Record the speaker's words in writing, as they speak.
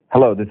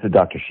Hello, this is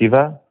Dr.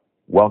 Shiva.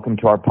 Welcome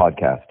to our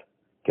podcast,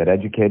 Get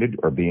Educated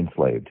or Be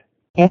Enslaved.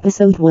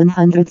 Episode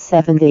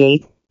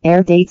 178,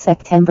 air date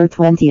September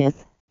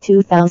 20th,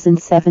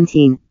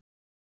 2017.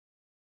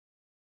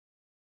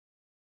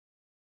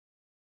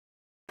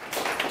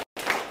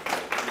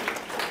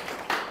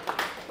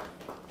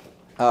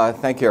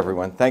 Thank you,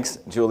 everyone. Thanks,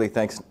 Julie.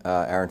 Thanks,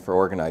 Aaron, for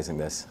organizing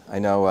this. I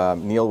know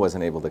Neil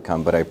wasn't able to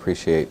come, but I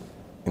appreciate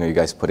you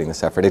guys putting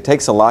this effort. It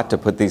takes a lot to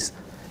put these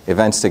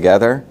events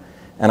together,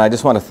 and I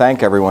just want to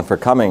thank everyone for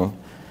coming.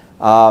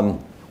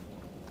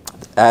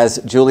 As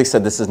Julie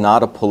said, this is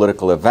not a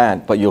political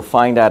event, but you'll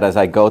find out as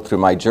I go through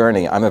my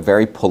journey, I'm a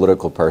very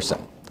political person.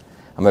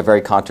 I'm a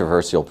very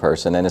controversial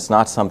person, and it's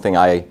not something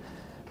I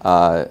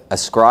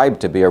ascribe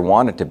to be or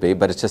want it to be,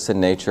 but it's just the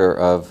nature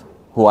of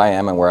who I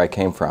am and where I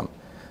came from.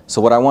 So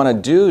what I want to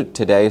do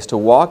today is to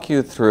walk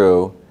you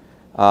through,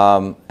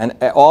 and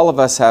all of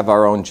us have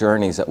our own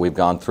journeys that we've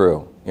gone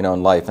through,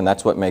 in life, and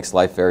that's what makes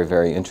life very,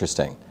 very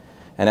interesting.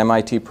 And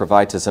MIT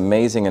provides this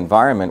amazing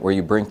environment where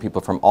you bring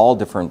people from all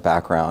different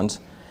backgrounds.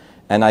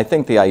 And I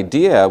think the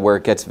idea where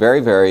it gets very,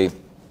 very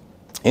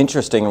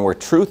interesting and where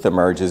truth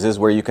emerges is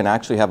where you can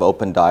actually have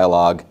open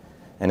dialogue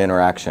and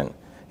interaction.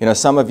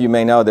 Some of you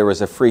may know there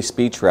was a free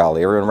speech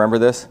rally. Everyone remember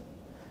this?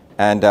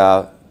 And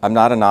I'm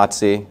not a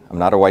Nazi. I'm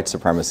not a white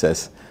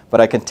supremacist.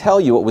 But I can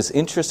tell you what was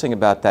interesting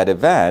about that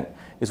event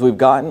is we've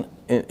gotten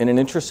in an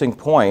interesting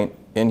point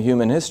in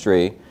human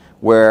history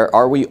where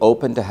are we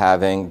open to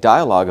having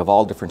dialogue of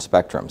all different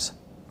spectrums?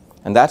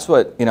 And that's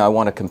what I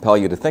want to compel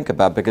you to think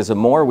about, because the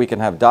more we can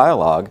have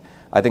dialogue,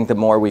 I think the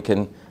more we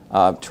can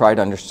try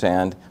to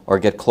understand or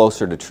get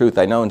closer to truth.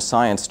 I know in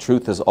science,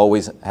 truth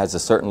always has a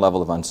certain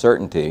level of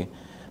uncertainty,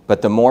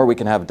 but the more we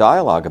can have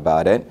dialogue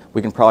about it,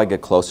 we can probably get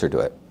closer to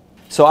it.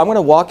 So I'm going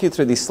to walk you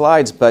through these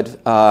slides, but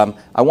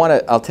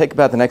I'll take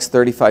about the next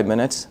 35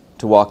 minutes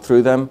to walk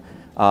through them.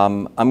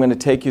 I'm going to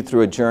take you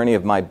through a journey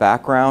of my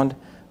background.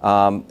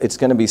 It's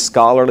going to be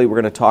scholarly. We're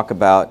going to talk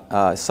about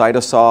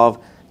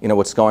Cytosolve,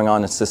 what's going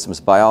on in systems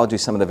biology,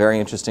 some of the very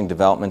interesting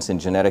developments in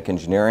genetic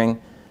engineering,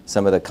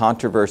 some of the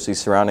controversies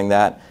surrounding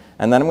that.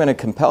 And then I'm going to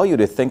compel you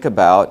to think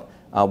about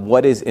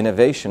what is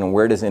innovation and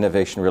where does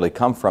innovation really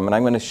come from. And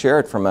I'm going to share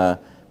it from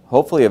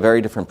hopefully a very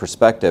different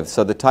perspective.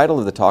 So the title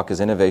of the talk is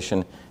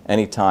Innovation,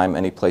 Anytime,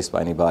 Any Place by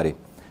Anybody.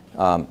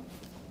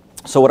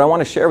 So what I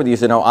want to share with you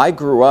is, I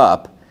grew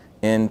up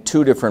in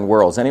two different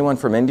worlds. Anyone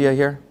from India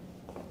here?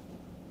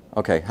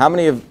 Okay, how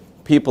many of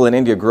people in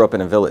India grew up in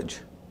a village?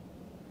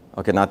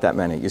 Okay, not that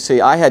many. You see,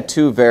 I had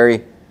two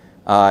very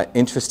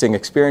interesting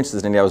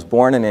experiences in India. I was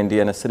born in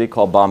India in a city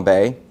called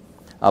Bombay.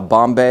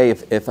 Bombay,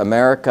 if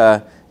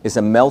America is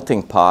a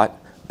melting pot,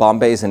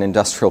 Bombay is an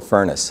industrial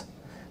furnace.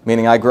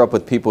 Meaning I grew up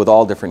with people with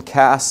all different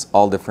castes,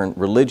 all different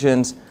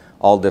religions,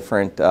 all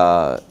different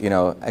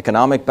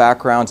economic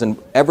backgrounds, and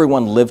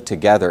everyone lived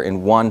together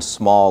in one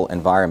small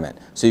environment.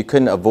 So you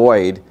couldn't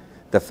avoid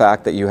the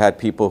fact that you had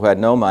people who had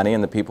no money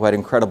and the people who had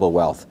incredible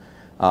wealth.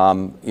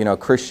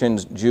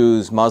 Christians,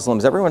 Jews,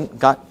 Muslims, everyone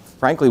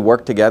frankly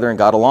worked together and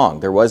got along.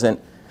 There wasn't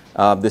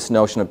this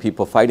notion of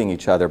people fighting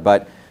each other.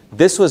 But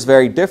this was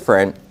very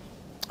different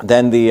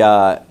than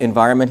the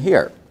environment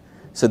here.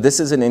 So this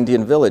is an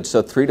Indian village.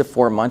 So 3 to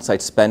 4 months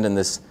I'd spend in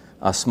this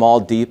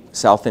small, deep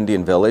South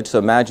Indian village. So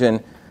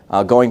imagine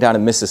going down to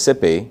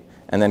Mississippi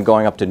and then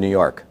going up to New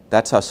York.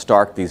 That's how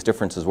stark these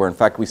differences were. In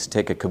fact, we used to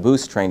take a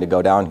caboose train to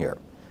go down here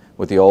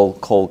with the old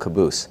coal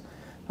caboose.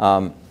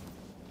 And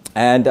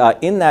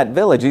in that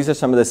village, these are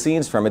some of the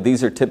scenes from it.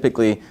 These are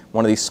typically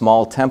one of these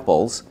small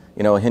temples,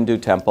 a Hindu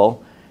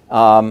temple.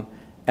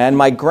 And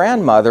my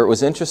grandmother, what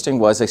was interesting,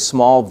 was a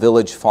small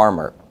village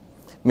farmer,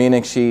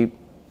 meaning she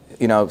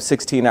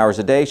 16 hours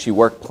a day, she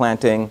worked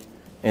planting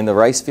in the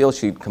rice field.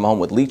 She'd come home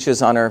with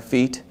leeches on her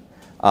feet.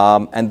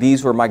 And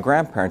these were my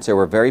grandparents. They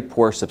were very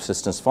poor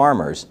subsistence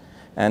farmers.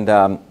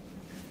 And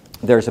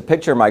there's a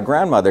picture of my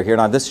grandmother here.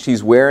 Now,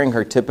 she's wearing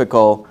her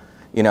typical,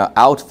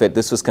 outfit.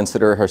 This was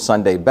considered her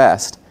Sunday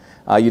best.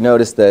 You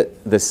notice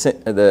that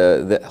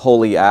the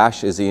holy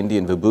ash is the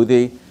Indian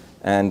vibhuti,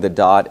 and the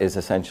dot is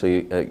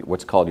essentially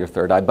what's called your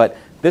third eye. But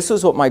this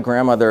was what my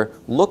grandmother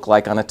looked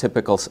like on a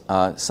typical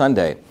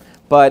Sunday.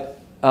 But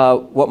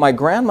what my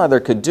grandmother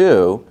could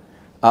do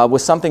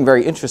was something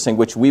very interesting,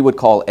 which we would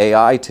call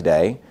AI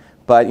today.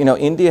 But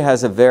India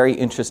has a very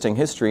interesting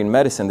history in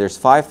medicine. There's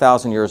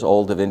 5,000 years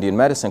old of Indian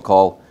medicine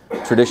called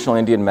traditional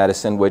Indian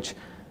medicine, which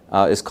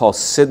is called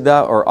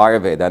Siddha or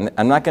Ayurveda. And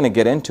I'm not going to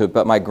get into it,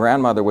 but my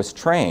grandmother was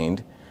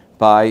trained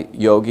by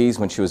yogis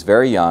when she was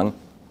very young.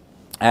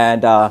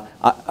 And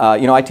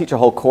I teach a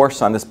whole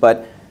course on this,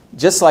 but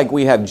just like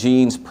we have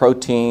genes,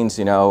 proteins,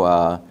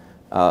 a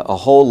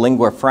whole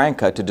lingua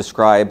franca to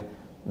describe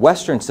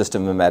Western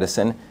system of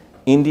medicine,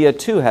 India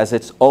too has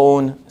its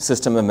own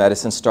system of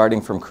medicine,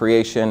 starting from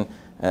creation,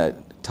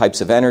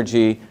 types of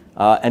energy.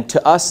 And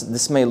to us,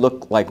 this may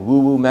look like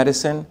woo-woo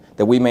medicine,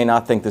 that we may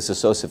not think this is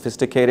so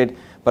sophisticated.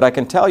 But I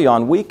can tell you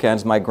on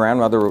weekends, my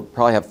grandmother would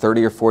probably have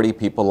 30 or 40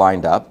 people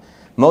lined up.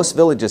 Most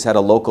villages had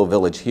a local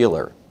village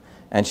healer.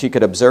 And she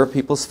could observe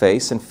people's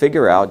face and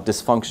figure out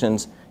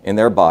dysfunctions in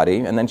their body,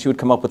 and then she would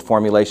come up with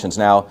formulations.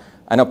 Now,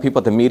 I know people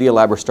at the Media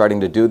Lab are starting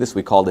to do this.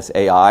 We call this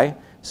AI.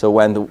 So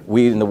when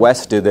we in the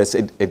West do this,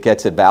 it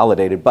gets it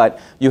validated. But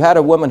you had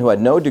a woman who had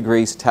no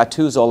degrees,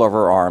 tattoos all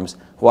over her arms,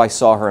 who I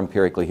saw her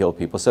empirically heal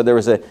people. So there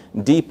was a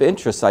deep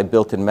interest I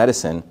built in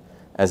medicine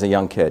as a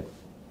young kid.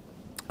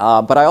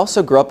 But I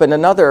also grew up in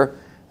another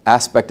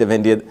aspect of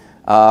India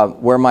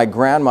where my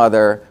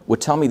grandmother would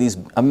tell me these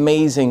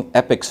amazing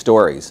epic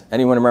stories.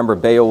 Anyone remember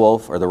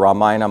Beowulf or the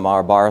Ramayana,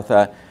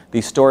 Mahabharata?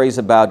 These stories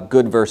about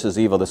good versus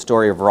evil, the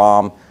story of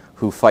Ram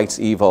who fights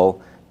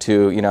evil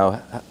to,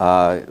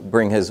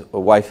 bring his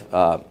wife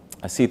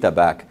Sita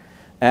back.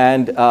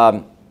 And,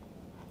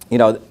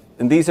 and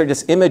these are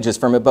just images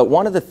from it. But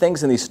one of the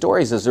things in these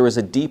stories is there was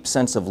a deep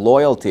sense of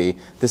loyalty.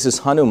 This is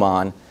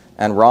Hanuman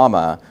and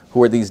Rama,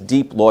 who are these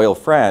deep, loyal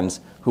friends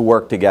who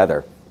work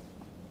together.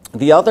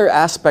 The other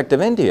aspect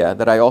of India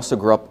that I also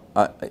grew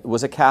up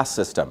was a caste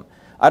system.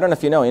 I don't know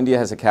if you know, India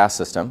has a caste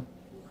system.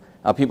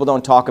 People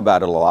don't talk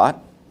about it a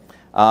lot.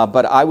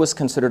 But I was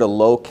considered a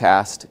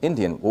low-caste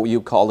Indian, what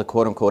you call the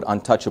quote-unquote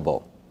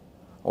untouchable,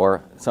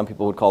 or some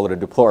people would call it a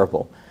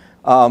deplorable.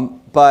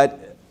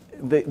 But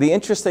the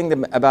interesting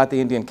thing about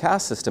the Indian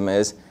caste system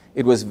is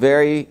it was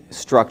very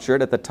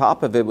structured. At the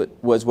top of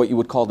it was what you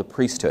would call the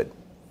priesthood.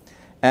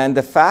 And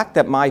the fact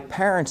that my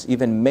parents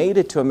even made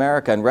it to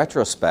America in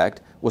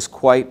retrospect was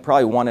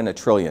probably 1 in a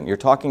trillion. You're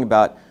talking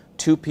about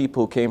two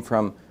people who came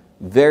from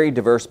very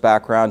diverse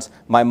backgrounds.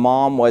 My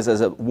mom was,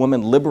 as a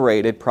woman,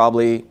 liberated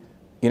probably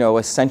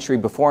a century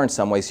before in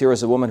some ways. Here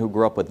was a woman who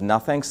grew up with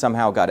nothing,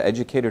 somehow got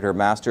educated, her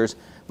master's.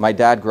 My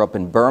dad grew up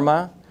in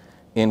Burma,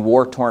 in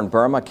war-torn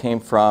Burma,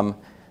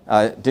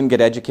 didn't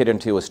get educated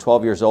until he was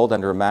 12 years old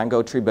under a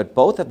mango tree, but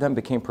both of them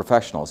became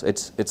professionals.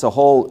 It's a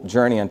whole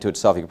journey unto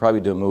itself. You could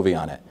probably do a movie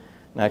on it.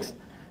 Next.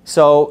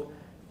 So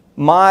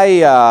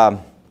my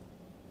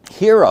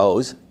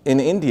heroes in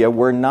India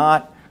were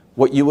not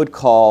what you would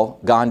call,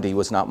 Gandhi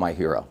was not my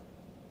hero,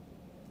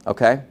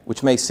 okay?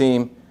 Which may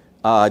seem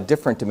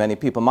different to many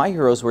people. My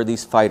heroes were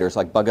these fighters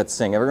like Bhagat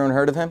Singh. Everyone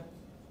heard of him?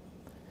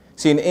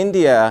 See, in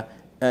India,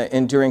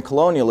 during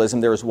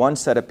colonialism, there was one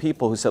set of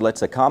people who said,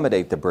 let's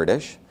accommodate the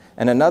British,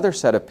 and another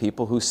set of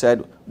people who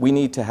said, we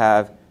need to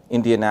have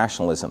Indian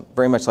nationalism,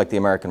 very much like the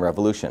American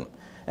Revolution.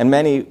 And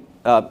many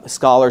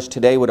scholars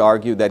today would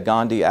argue that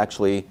Gandhi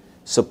actually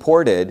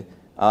supported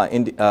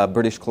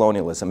British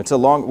colonialism.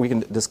 We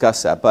can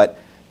discuss that, but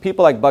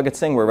people like Bhagat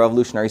Singh were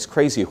revolutionaries,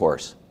 Crazy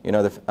Horse,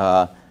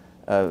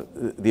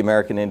 the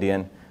American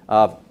Indian.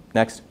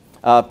 Next.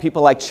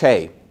 People like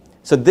Che.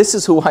 So this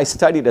is who I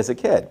studied as a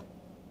kid.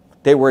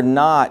 They were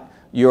not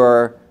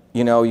your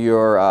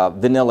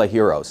vanilla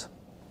heroes.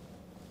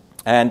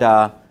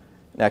 And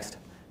next.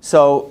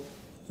 So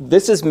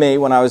this is me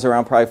when I was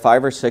around probably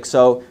 5 or 6.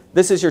 So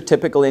this is your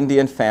typical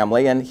Indian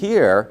family. And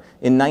here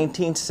in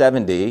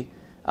 1970,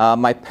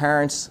 my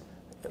parents,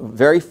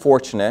 very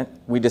fortunate,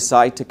 we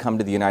decide to come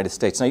to the United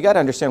States. Now you got to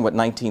understand what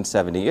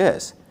 1970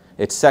 is.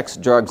 It's sex,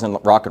 drugs, and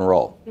rock and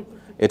roll.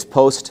 It's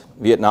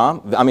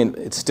post-Vietnam. I mean,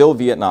 it's still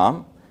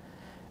Vietnam.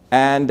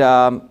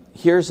 And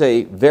here's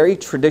a very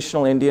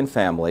traditional Indian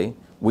family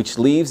which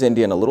leaves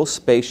India in a little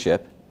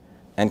spaceship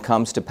and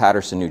comes to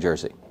Paterson, New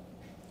Jersey.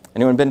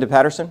 Anyone been to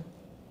Paterson?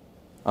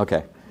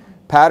 Okay.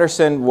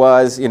 Paterson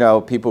was,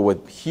 people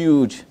with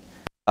huge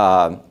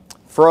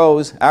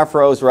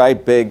afros,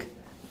 right? Big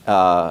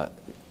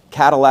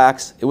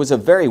Cadillacs. It was a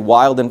very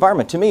wild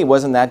environment. To me, it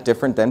wasn't that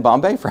different than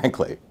Bombay,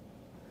 frankly,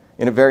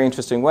 in a very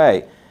interesting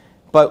way.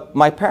 But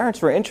my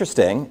parents were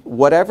interesting.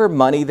 Whatever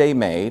money they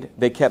made,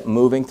 they kept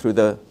moving through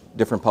the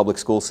different public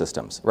school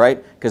systems,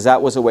 right? Because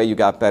that was a way you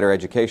got better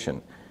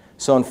education.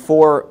 So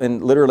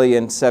literally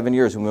in 7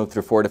 years, we moved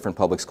through 4 different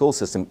public school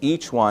systems,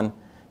 each one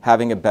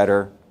having a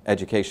better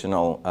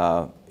educational,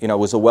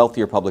 was a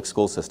wealthier public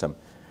school system.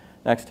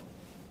 Next.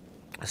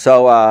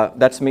 So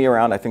that's me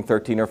around, I think,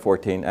 13 or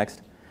 14.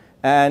 Next.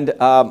 And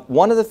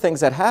one of the things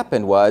that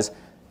happened was,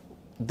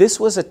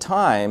 this was a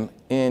time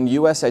in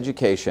U.S.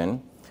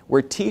 education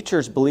where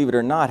teachers, believe it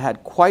or not,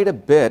 had quite a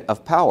bit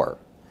of power.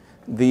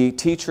 The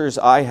teachers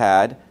I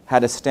had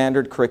a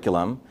standard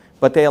curriculum,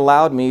 but they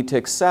allowed me to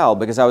excel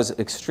because I was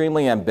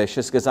extremely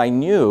ambitious, because I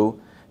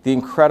knew the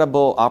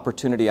incredible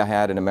opportunity I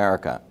had in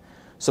America.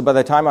 So by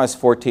the time I was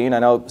 14, I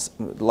know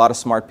a lot of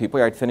smart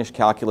people, I'd finished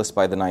calculus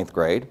by the 9th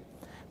grade.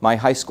 My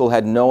high school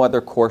had no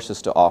other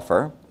courses to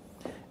offer.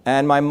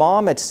 And my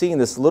mom had seen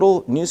this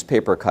little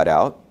newspaper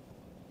cutout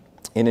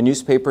in a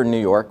newspaper in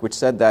New York, which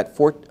said that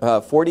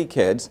 40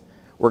 kids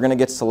were going to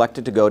get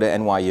selected to go to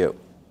NYU.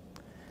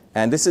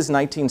 And this is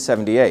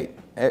 1978.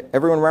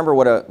 Everyone remember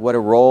what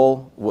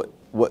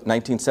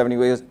 1970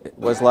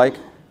 was like?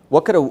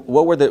 What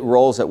were the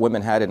roles that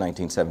women had in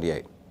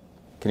 1978?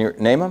 Can you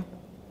name them?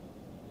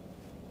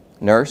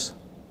 Nurse,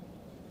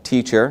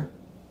 teacher,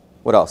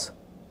 what else?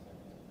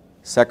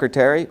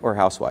 Secretary or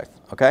housewife,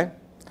 okay?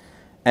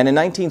 And in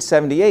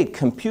 1978,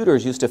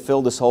 computers used to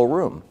fill this whole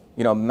room,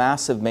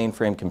 massive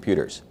mainframe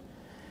computers.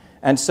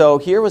 And so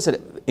here was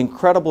an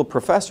incredible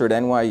professor at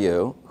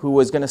NYU who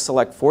was going to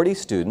select 40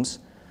 students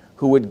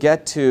who would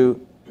get to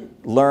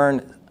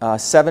learn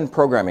 7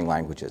 programming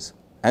languages.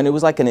 And it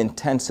was like an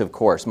intensive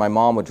course. My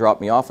mom would drop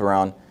me off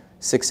around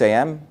 6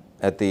 a.m.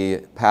 at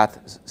the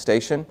PATH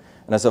station.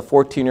 And as a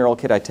 14-year-old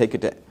kid, I'd take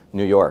it to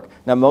New York.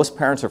 Now, most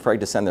parents are afraid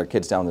to send their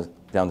kids down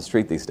the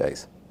street these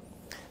days.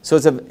 So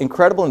it's an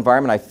incredible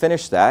environment. I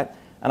finished that,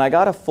 and I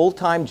got a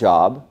full-time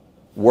job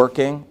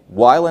working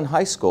while in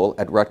high school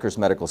at Rutgers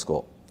Medical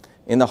School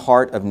in the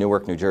heart of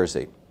Newark, New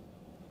Jersey,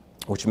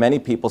 which many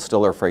people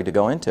still are afraid to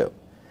go into.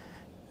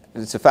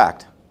 It's a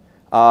fact.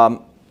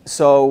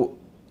 So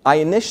I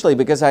initially,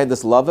 because I had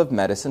this love of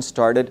medicine,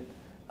 started,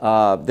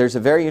 there's a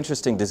very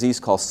interesting disease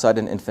called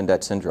sudden infant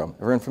death syndrome.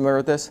 Everyone familiar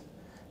with this?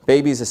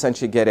 Babies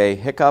essentially get a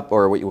hiccup,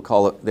 or what you would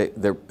call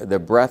it, their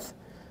breath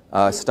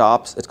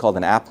stops. It's called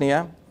an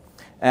apnea.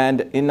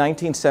 And in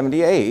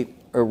 1978,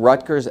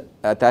 Rutgers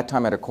at that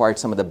time had acquired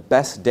some of the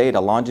best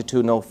data,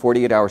 longitudinal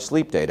 48-hour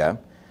sleep data.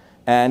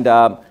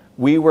 And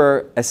we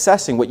were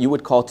assessing what you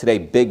would call today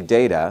big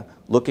data,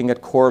 looking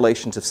at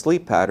correlations of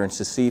sleep patterns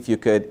to see if you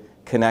could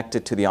connect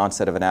it to the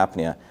onset of an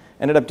apnea.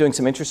 Ended up doing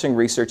some interesting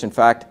research. In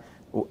fact,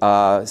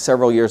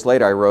 several years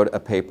later, I wrote a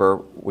paper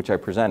which I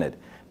presented.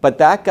 But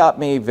that got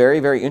me very,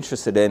 very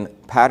interested in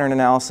pattern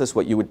analysis,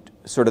 what you would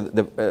sort of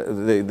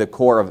the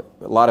core of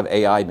a lot of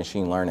AI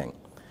machine learning.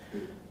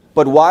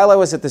 But while I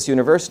was at this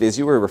university, as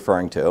you were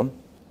referring to,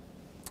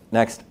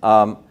 next,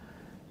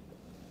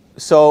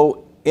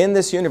 so in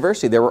this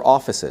university, there were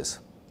offices.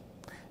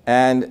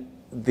 And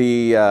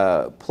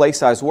the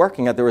place I was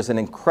working at, there was an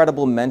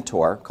incredible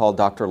mentor called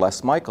Dr.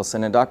 Les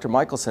Michelson. And Dr.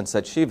 Michelson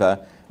said,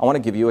 Shiva, I want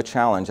to give you a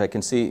challenge. I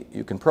can see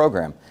you can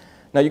program.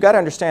 Now, you got to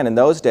understand, in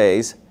those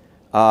days,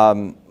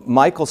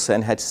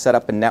 Michelson had set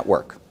up a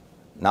network,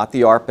 not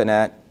the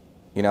ARPANET.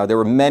 You know, there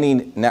were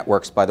many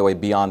networks, by the way,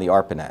 beyond the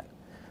ARPANET.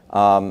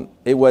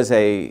 It was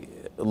a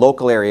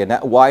local area,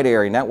 wide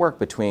area network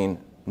between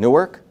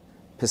Newark,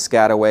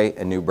 Piscataway,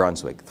 and New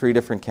Brunswick, 3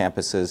 different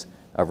campuses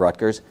of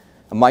Rutgers.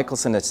 And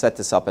Michelson had set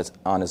this up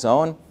on his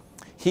own.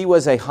 He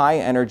was a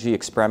high-energy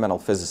experimental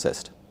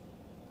physicist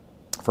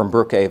from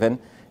Brookhaven,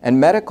 and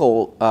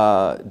medical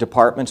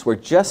departments were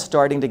just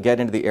starting to get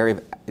into the area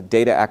of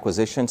data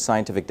acquisition,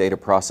 scientific data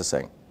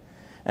processing.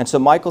 And so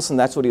Michelson,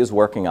 that's what he was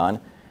working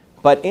on.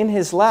 But in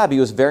his lab, he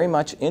was very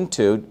much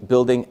into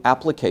building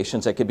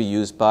applications that could be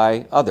used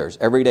by others,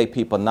 everyday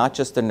people, not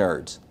just the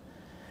nerds.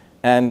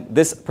 And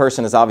this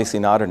person is obviously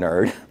not a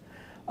nerd.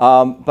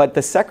 But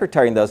the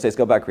secretary in those days,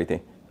 go back, Kriti,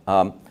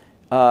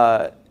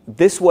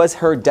 this was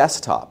her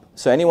desktop.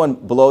 So anyone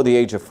below the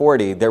age of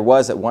 40, there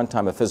was at one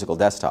time a physical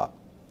desktop.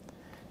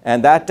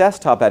 And that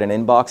desktop had an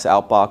inbox,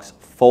 outbox,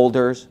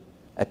 folders,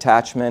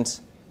 attachments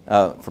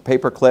for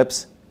paper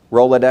clips,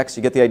 Rolodex.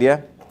 You get the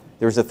idea?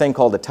 There was a thing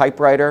called a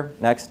typewriter.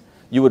 Next.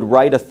 You would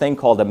write a thing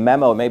called a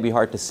memo. It may be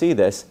hard to see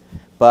this,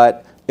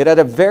 but it had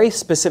a very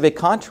specific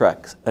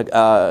construct,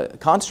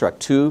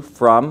 to,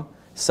 from,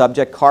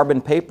 subject. Carbon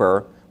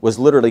paper was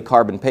literally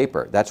carbon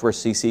paper. That's where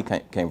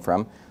CC came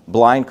from.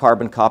 Blind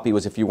carbon copy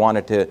was if you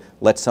wanted to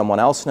let someone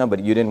else know,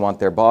 but you didn't want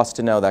their boss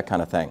to know, that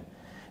kind of thing.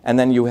 And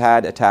then you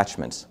had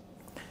attachments.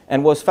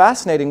 And what was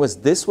fascinating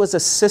was this was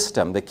a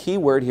system. The key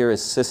word here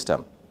is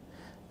system.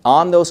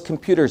 On those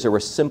computers, there were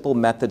simple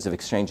methods of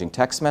exchanging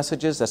text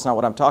messages. That's not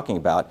what I'm talking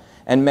about.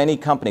 And many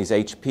companies,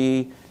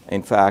 HP,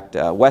 in fact,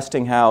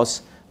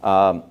 Westinghouse,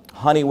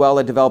 Honeywell,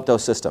 had developed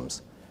those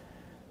systems.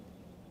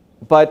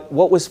 But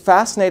what was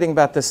fascinating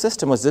about this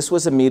system was this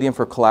was a medium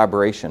for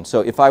collaboration.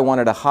 So if I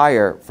wanted to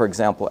hire, for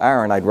example,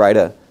 Aaron, I'd write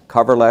a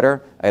cover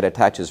letter, I'd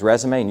attach his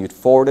resume, and you'd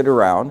forward it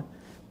around.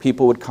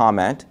 People would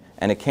comment,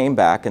 and it came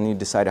back, and you'd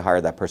decide to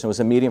hire that person. It was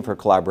a medium for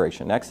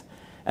collaboration. Next.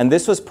 And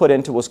this was put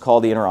into what's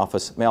called the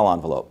interoffice mail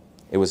envelope.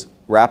 It was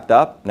wrapped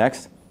up,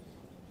 next,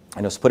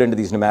 and it was put into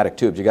these pneumatic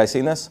tubes. You guys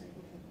seen this?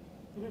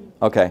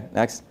 Okay,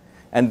 next.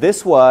 And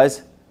this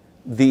was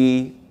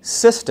the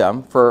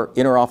system for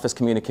interoffice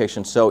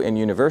communication. So in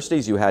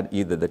universities, you had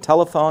either the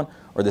telephone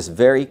or this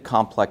very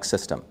complex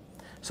system.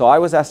 So I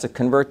was asked to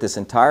convert this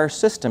entire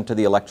system to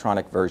the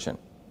electronic version.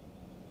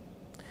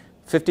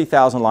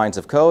 50,000 lines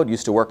of code,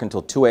 used to work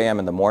until 2 a.m.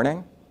 in the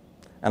morning.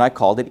 And I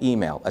called it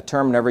email, a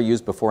term never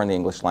used before in the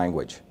English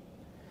language.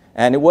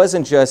 And it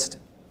wasn't just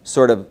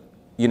sort of,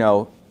 you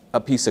know, a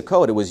piece of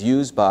code. It was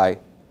used by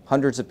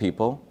hundreds of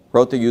people,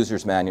 wrote the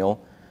user's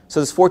manual. So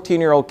this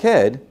 14-year-old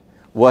kid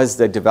was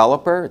the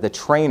developer, the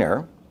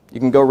trainer. You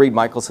can go read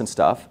Michelson's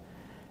stuff.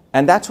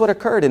 And that's what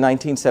occurred in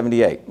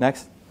 1978.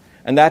 Next.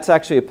 And that's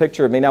actually a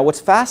picture of me. Now, what's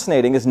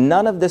fascinating is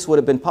none of this would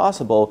have been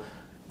possible.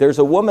 There's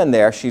a woman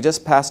there, she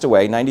just passed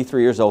away,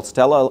 93 years old.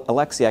 Stella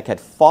Alexiak had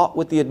fought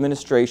with the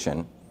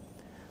administration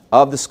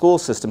of the school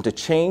system to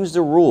change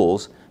the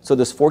rules so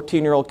this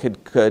 14-year-old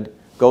kid could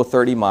go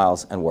 30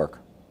 miles and work.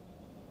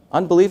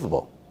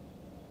 Unbelievable.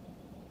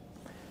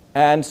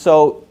 And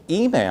so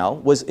email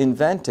was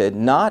invented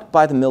not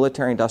by the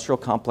military-industrial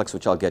complex,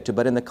 which I'll get to,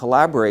 but in the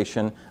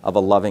collaboration of a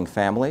loving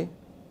family,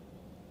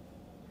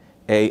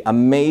 an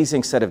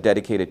amazing set of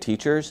dedicated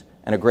teachers,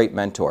 and a great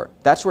mentor.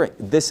 That's where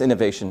this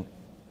innovation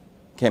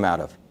came out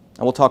of.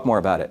 And we'll talk more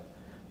about it.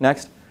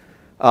 Next.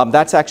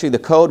 That's actually the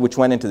code which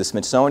went into the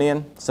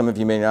Smithsonian, some of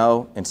you may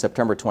know, in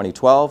September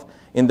 2012.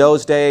 In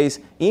those days,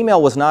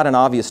 email was not an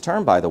obvious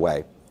term, by the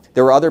way.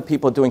 There were other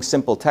people doing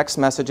simple text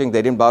messaging.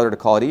 They didn't bother to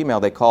call it email.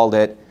 They called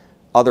it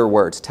other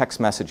words, text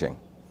messaging.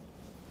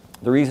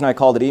 The reason I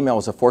called it email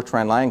was a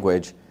Fortran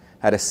language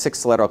had a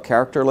six-letter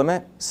character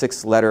limit,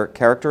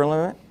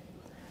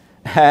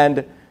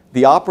 and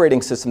the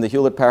operating system, the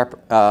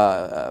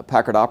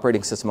Hewlett-Packard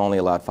operating system, only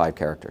allowed 5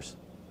 characters.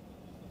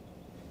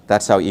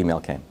 That's how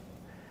email came.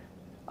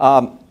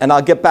 And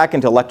I'll get back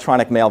into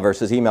electronic mail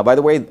versus email. By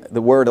the way,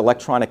 the word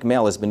electronic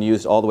mail has been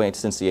used all the way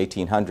since the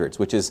 1800s,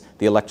 which is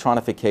the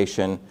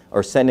electronification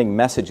or sending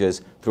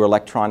messages through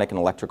electronic and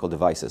electrical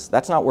devices.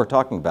 That's not what we're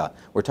talking about.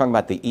 We're talking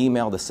about the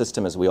email, the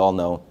system as we all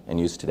know and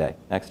use today.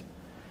 Next.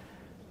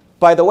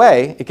 By the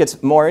way, it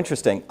gets more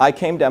interesting. I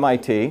came to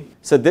MIT.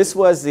 So this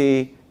was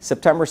the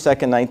September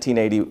 2nd,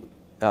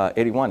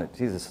 1981.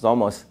 Jesus, it's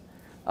almost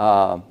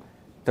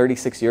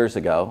 36 years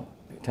ago,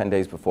 10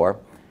 days before.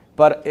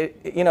 But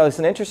it's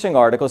an interesting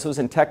article. This was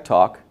in Tech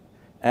Talk,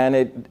 and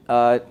it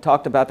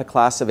talked about the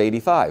class of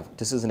 '85.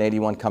 This is an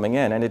 '81 coming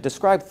in, and it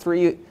described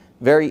 3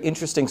 very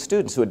interesting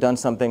students who had done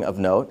something of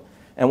note.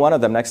 And one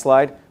of them, next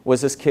slide, was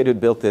this kid who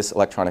built this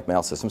electronic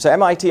mail system. So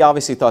MIT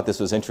obviously thought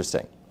this was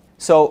interesting.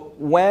 So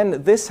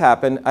when this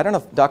happened, I don't know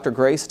if Dr.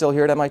 Gray's still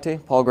here at MIT,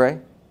 Paul Gray.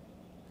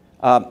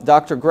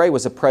 Dr. Gray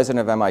was the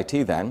president of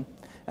MIT then,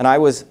 and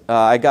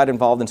I got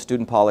involved in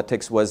student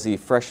politics, was the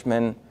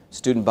freshman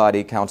student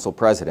body council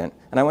president,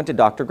 and I went to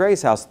Dr.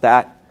 Gray's house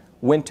that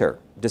winter,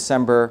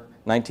 December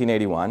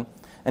 1981,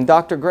 and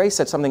Dr. Gray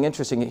said something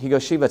interesting. He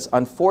goes, Shiva, it's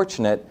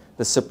unfortunate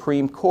the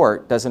Supreme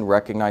Court doesn't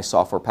recognize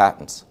software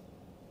patents.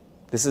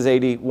 This is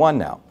 '81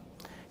 now.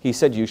 He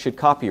said you should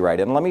copyright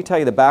it. And let me tell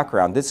you the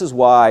background. This is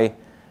why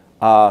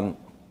I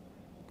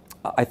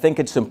think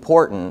it's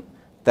important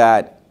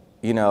that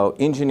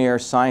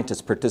engineers,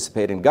 scientists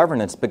participate in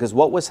governance, because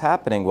what was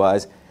happening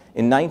was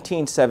in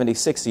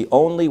 1976, the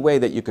only way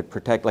that you could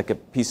protect like a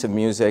piece of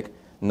music,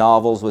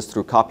 novels, was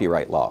through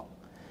copyright law.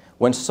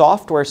 When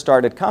software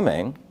started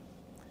coming,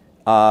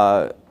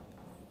 the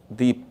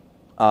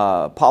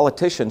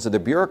politicians or the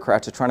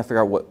bureaucrats are trying to figure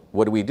out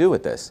what do we do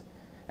with this?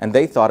 And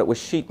they thought it was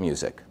sheet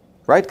music,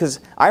 right? Because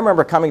I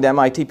remember coming to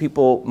MIT,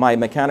 my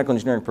mechanical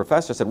engineering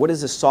professor said, what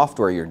is this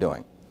software you're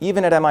doing?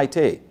 Even at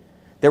MIT.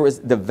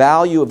 The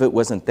value of it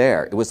wasn't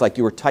there. It was like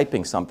you were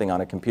typing something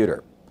on a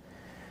computer.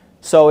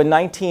 So in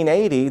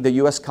 1980, the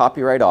US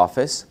Copyright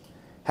Office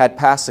had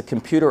passed the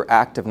Computer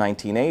Act of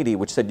 1980,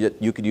 which said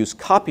you could use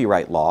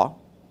copyright law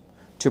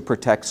to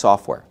protect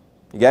software.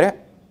 You get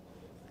it?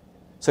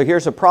 So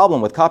here's a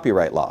problem with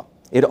copyright law.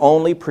 It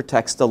only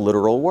protects the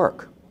literal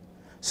work.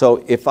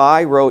 So if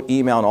I wrote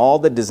email and all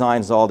the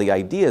designs, all the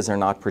ideas are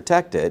not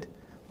protected,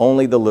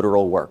 only the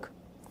literal work.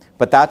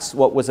 But that's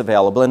what was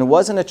available, and it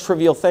wasn't a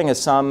trivial thing,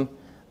 as some,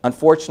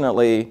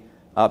 unfortunately,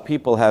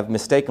 people have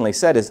mistakenly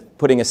said, is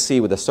putting a C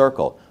with a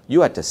circle.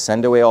 You had to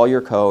send away all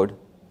your code.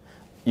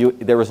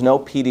 There was no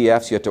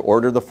PDFs. You had to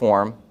order the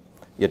form.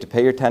 You had to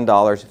pay your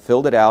 $10,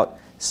 filled it out,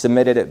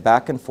 submitted it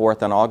back and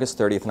forth. On August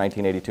 30th,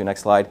 1982,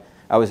 next slide,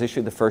 I was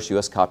issued the first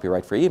US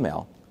copyright for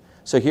email.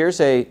 So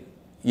here's a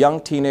young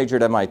teenager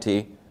at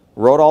MIT,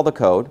 wrote all the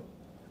code,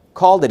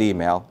 called it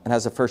email, and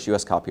has the first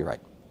US copyright,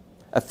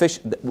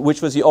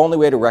 which was the only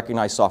way to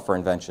recognize software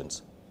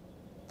inventions.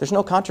 There's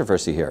no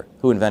controversy here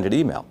who invented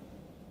email.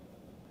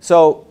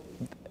 So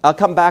I'll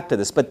come back to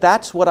this, but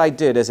that's what I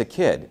did as a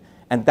kid.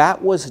 And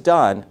that was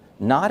done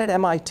not at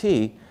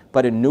MIT,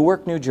 but in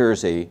Newark, New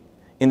Jersey,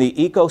 in the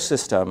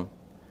ecosystem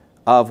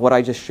of what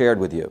I just shared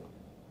with you.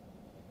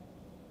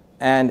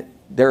 And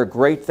there are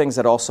great things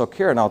that also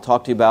occur, and I'll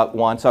talk to you about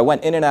one. So I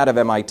went in and out of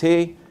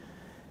MIT,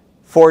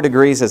 4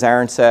 degrees, as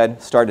Aaron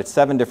said, started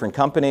 7 different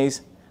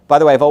companies. By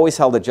the way, I've always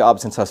held a job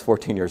since I was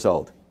 14 years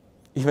old.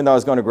 Even though I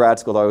was going to grad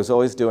school, I was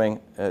always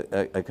doing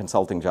a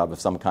consulting job of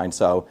some kind.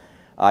 So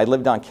I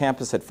lived on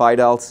campus at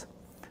Fidel's,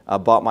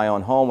 bought my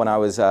own home when I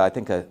was, I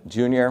think, a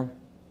junior,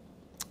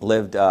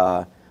 lived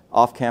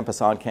off campus,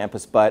 on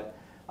campus, but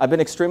I've been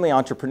extremely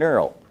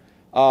entrepreneurial.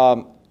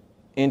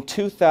 In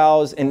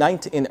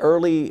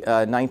early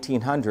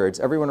 1900s,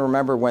 everyone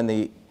remember when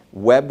the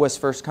web was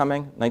first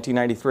coming,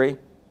 1993?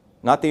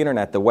 Not the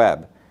internet, the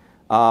web.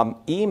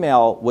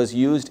 Email was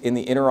used in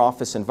the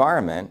inter-office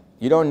environment.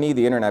 You don't need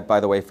the internet, by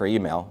the way, for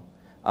email.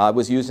 It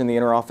was used in the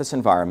inter-office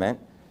environment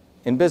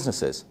in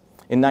businesses.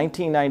 In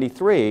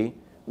 1993,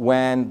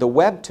 when the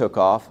web took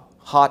off,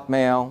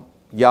 Hotmail,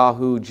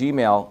 Yahoo,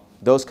 Gmail,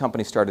 those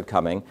companies started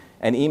coming,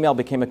 and email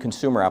became a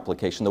consumer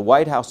application. The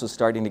White House was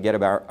starting to get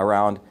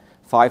around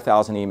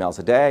 5,000 emails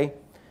a day.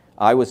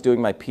 I was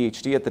doing my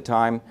PhD at the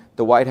time.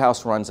 The White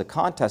House runs a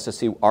contest to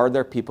see are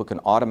there people who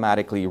can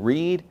automatically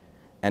read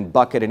and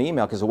bucket an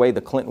email, because the way the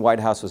Clinton White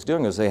House was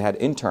doing was they had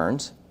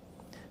interns.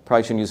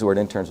 Probably shouldn't use the word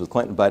interns with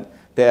Clinton, but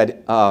they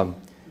had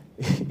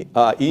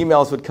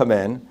emails would come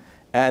in,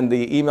 and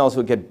the emails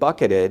would get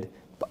bucketed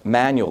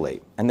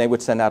manually, and they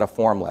would send out a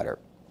form letter.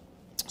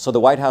 So the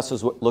White House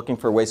was looking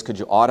for ways, could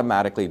you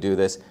automatically do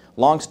this?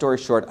 Long story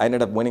short, I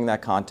ended up winning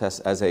that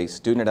contest as a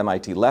student at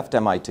MIT, left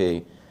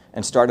MIT,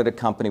 and started a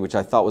company which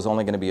I thought was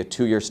only going to be a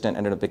 2-year stint,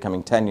 ended up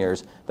becoming 10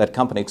 years. That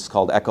company is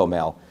called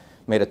EchoMail.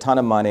 Made a ton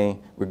of money.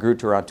 We grew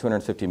to around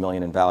 $250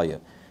 million in value.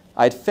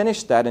 I had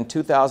finished that in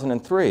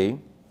 2003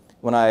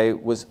 when I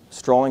was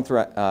strolling through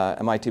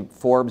MIT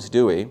Forbes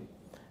Dewey.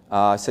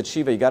 Said,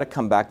 Shiva, you got to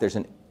come back. There's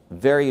a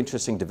very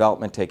interesting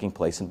development taking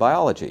place in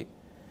biology.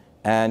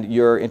 And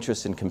your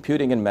interest in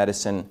computing and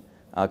medicine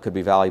could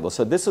be valuable.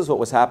 So this is what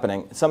was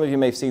happening. Some of you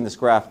may have seen this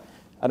graph.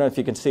 I don't know if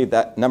you can see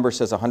that number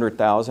says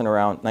 100,000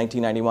 around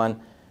 1991.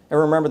 And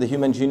remember the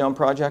Human Genome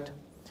Project?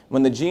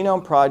 When the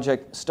Genome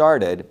Project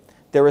started,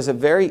 there was a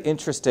very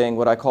interesting,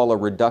 what I call a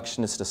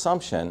reductionist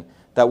assumption,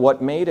 that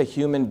what made a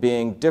human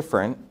being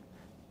different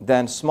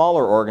than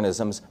smaller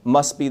organisms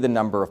must be the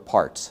number of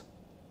parts.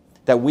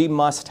 That we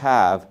must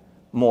have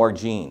more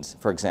genes,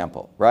 for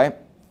example, right?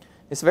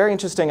 It's a very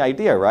interesting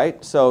idea,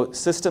 right? So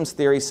systems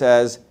theory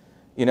says,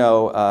 you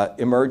know,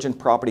 emergent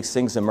properties,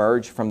 things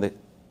emerge from the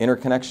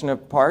interconnection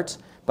of parts,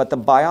 but the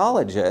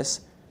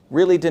biologists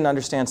really didn't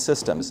understand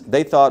systems.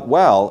 They thought,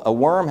 well, a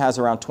worm has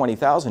around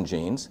 20,000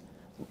 genes.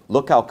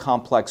 Look how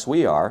complex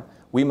we are.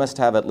 We must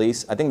have at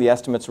least, I think the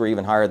estimates were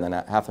even higher than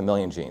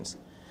 500,000 genes.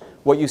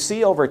 What you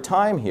see over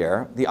time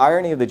here, the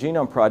irony of the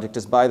Genome Project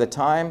is by the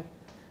time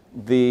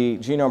the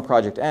Genome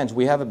Project ends,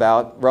 we have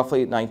about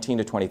roughly 19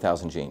 to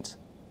 20,000 genes.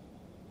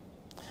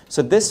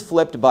 So this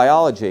flipped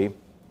biology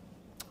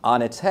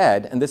on its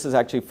head, and this is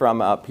actually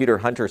from Peter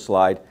Hunter's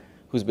slide,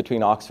 who's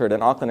between Oxford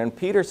and Auckland. And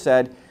Peter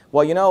said,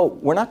 well, you know,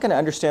 we're not going to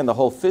understand the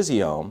whole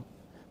physiome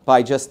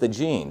by just the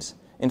genes.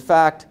 In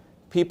fact,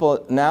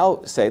 people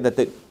now say that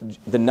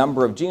the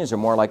number of genes are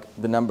more like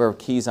the number of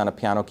keys on a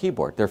piano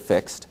keyboard. They're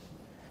fixed.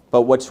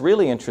 But what's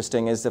really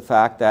interesting is the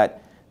fact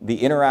that the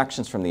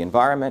interactions from the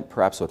environment,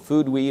 perhaps what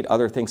food we eat,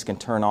 other things can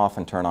turn off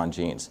and turn on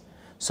genes.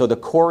 So the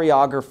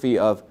choreography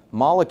of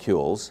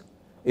molecules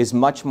is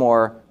much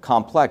more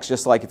complex,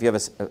 just like if you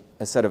have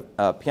a set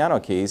of piano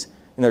keys,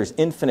 and there's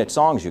infinite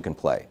songs you can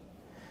play.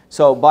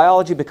 So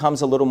biology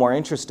becomes a little more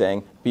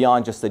interesting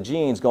beyond just the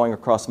genes, going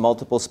across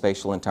multiple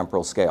spatial and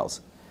temporal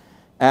scales.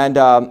 And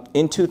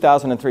in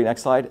 2003,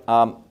 next slide,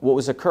 what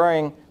was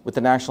occurring with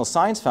the National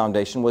Science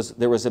Foundation was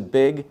there was a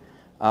big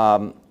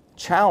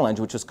challenge,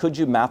 which was could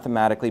you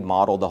mathematically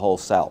model the whole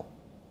cell?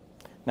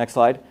 Next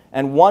slide.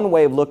 And one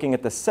way of looking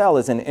at the cell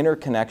is an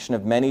interconnection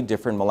of many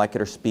different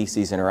molecular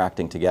species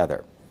interacting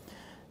together.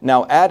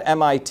 Now at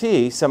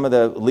MIT, some of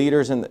the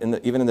leaders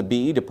even in the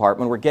BE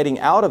department were getting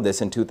out of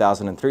this in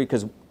 2003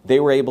 because they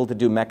were able to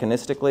do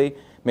mechanistically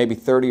maybe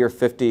 30 or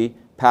 50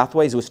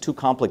 pathways. It was too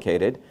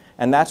complicated.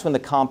 And that's when the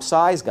comp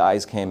sci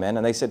guys came in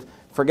and they said,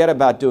 forget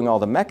about doing all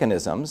the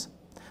mechanisms.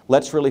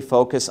 Let's really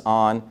focus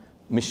on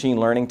machine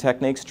learning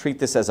techniques. Treat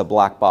this as a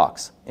black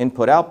box.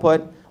 Input,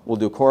 output, we'll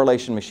do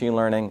correlation, machine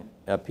learning,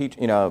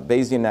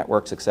 Bayesian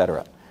networks,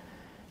 etc.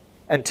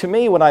 And to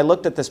me, when I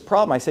looked at this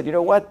problem, I said, you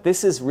know what?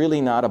 This is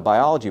really not a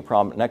biology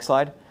problem. Next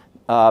slide.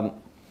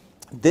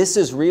 This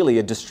is really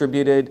a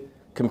distributed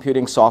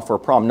computing software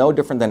problem, no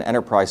different than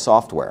enterprise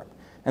software.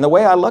 And the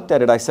way I looked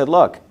at it, I said,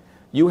 look,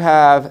 you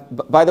have,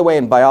 by the way,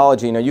 in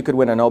biology, you know, you could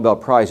win a Nobel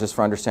Prize just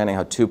for understanding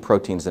how two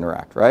proteins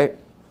interact, right?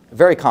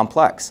 Very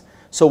complex.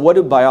 So what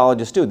do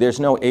biologists do? There's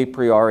no a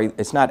priori,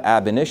 it's not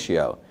ab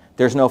initio.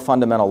 There's no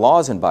fundamental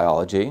laws in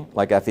biology,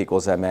 like F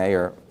equals ma,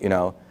 or, you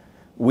know,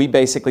 we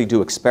basically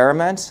do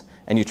experiments,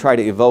 and you try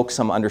to evoke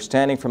some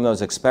understanding from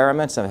those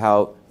experiments of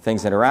how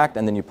things interact,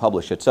 and then you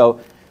publish it. So,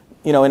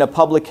 you know, in a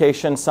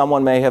publication,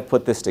 someone may have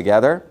put this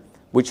together,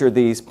 which are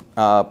these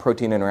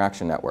protein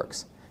interaction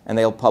networks, and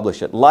they'll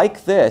publish it.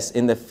 Like this,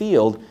 in the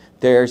field,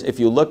 there's, if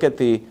you look at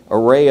the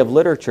array of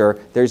literature,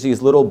 there's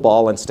these little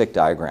ball and stick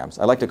diagrams.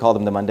 I like to call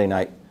them the Monday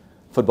night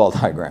football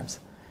diagrams.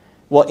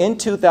 Well, in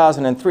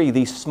 2003,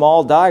 these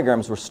small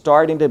diagrams were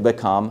starting to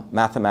become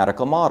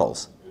mathematical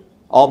models,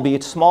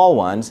 albeit small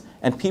ones,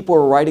 and people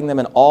were writing them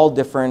in all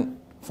different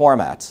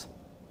formats.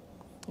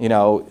 You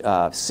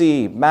know,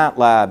 C,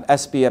 MATLAB,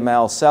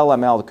 SBML,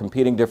 CellML,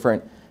 competing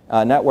different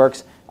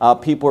networks.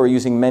 People were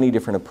using many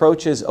different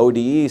approaches,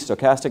 ODE,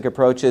 stochastic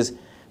approaches.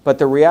 But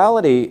the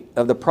reality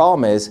of the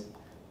problem is,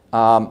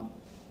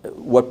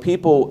 what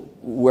people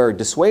were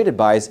dissuaded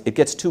by is it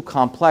gets too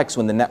complex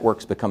when the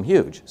networks become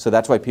huge. So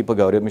that's why people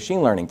go to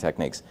machine learning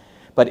techniques.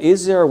 But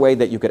is there a way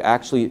that you could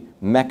actually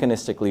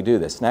mechanistically do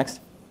this?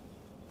 Next.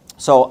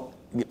 So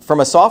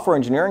from a software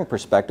engineering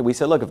perspective, we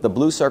said, look, if the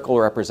blue circle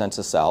represents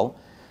a cell,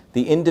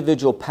 the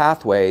individual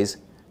pathways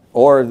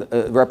or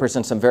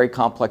represent some very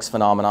complex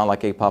phenomenon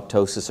like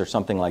apoptosis or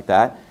something like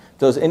that,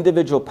 those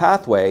individual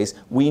pathways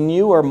we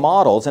knew are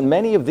models, and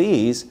many of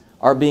these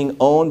are being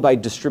owned by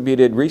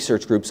distributed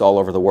research groups all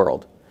over the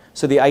world.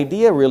 So the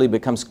idea really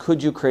becomes,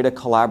 could you create a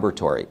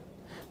collaboratory?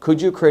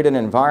 Could you create an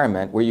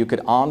environment where you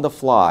could, on the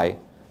fly,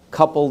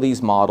 couple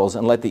these models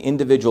and let the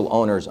individual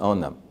owners own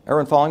them?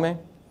 Everyone following me?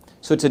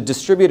 So it's a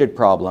distributed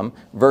problem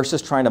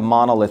versus trying to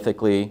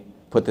monolithically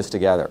put this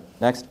together.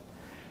 Next.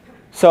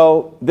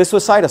 So this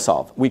was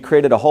Cytosolve. We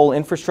created a whole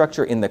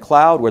infrastructure in the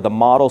cloud where the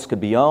models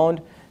could be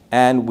owned,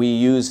 and we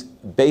use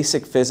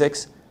basic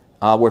physics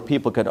where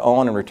people could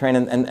own and retain,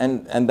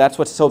 and that's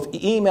what, so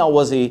if email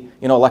was the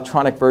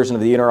electronic version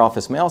of the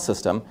inter-office mail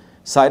system,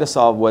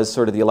 CytoSolve was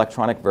sort of the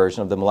electronic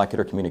version of the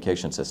molecular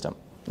communication system.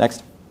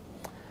 Next.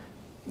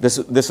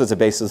 This was the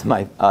basis of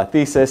my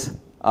thesis.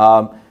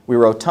 We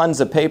wrote tons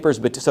of papers,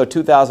 but so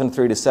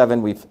 2003 to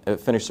 7, we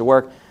finished the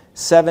work.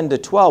 7 to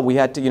 12, we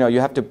had to,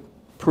 you have to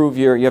prove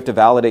you have to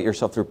validate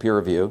yourself through peer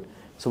review.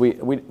 So we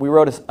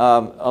wrote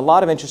a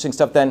lot of interesting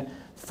stuff. Then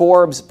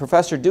Forbes,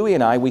 Professor Dewey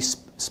and I, we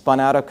spun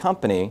out a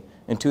company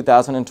in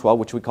 2012,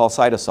 which we call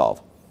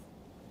CytoSolve.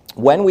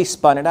 When we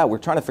spun it out, we're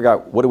trying to figure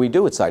out what do we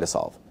do with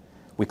CytoSolve.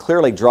 We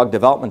clearly, drug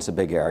development's a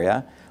big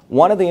area.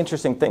 One of the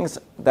interesting things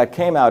that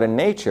came out in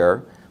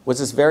Nature was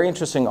this very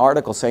interesting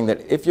article saying that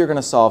if you're going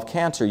to solve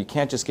cancer, you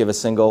can't just give a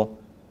single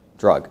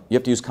drug. You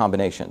have to use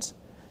combinations.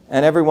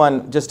 And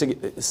everyone, just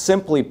to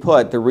simply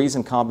put, the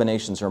reason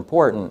combinations are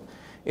important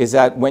is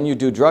that when you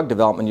do drug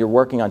development, you're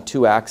working on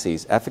two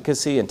axes,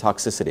 efficacy and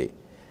toxicity.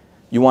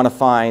 You want to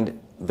find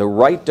the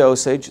right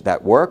dosage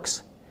that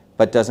works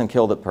but doesn't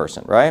kill the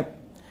person, right?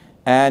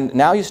 And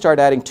now you start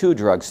adding 2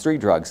 drugs, 3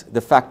 drugs. The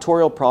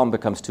factorial problem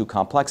becomes too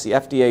complex. The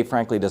FDA,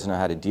 frankly, doesn't know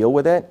how to deal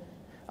with it.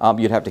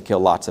 You'd have to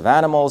kill lots of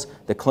animals.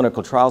 The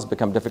clinical trials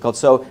become difficult.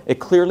 So it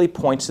clearly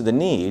points to the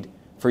need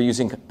for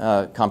using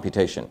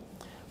computation.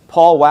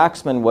 Paul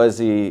Waxman was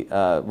the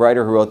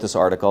writer who wrote this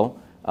article,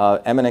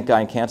 eminent guy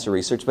in cancer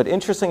research. But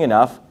interesting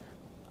enough,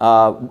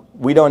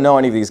 we don't know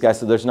any of these guys,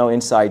 so there's no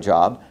inside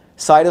job.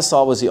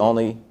 CytoSolve was the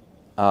only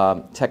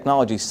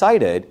technology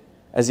cited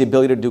as the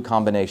ability to do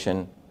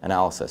combination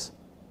analysis.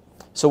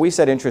 So we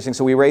said interesting.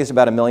 So we raised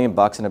about $1 million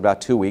in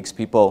about 2 weeks.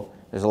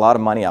 There's a lot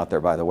of money out there,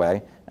 by the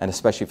way, and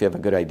especially if you have a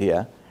good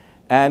idea.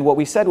 And what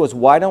we said was,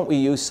 why don't we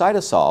use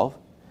CytoSolve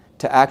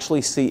to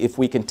actually see if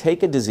we can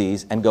take a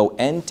disease and go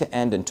end to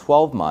end in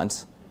 12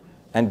 months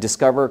and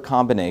discover a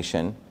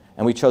combination,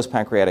 and we chose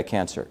pancreatic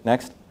cancer.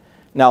 Next.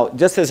 Now,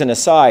 just as an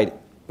aside,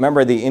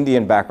 remember the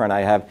Indian background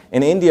I have.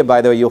 In India,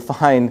 by the way, you'll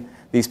find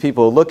these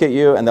people who look at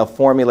you and they'll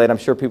formulate, I'm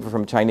sure people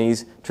from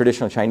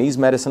traditional Chinese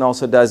medicine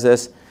also does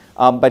this.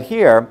 But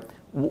here,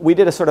 we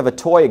did a sort of a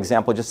toy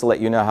example just to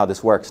let you know how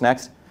this works.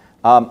 Next.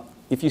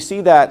 If you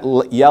see that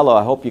yellow,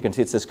 I hope you can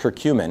see it says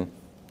curcumin.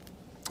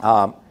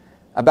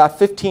 About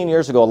 15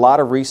 years ago, a lot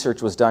of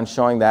research was done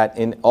showing that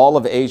in all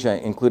of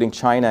Asia, including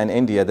China and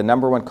India, the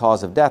 #1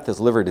 cause of death is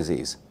liver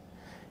disease.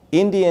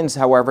 Indians,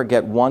 however,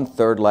 get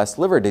 1/3 less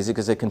liver disease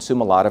because they consume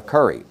a lot of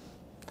curry.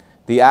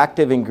 The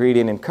active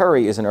ingredient in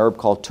curry is an herb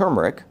called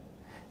turmeric,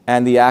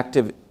 and the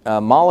active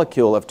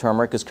molecule of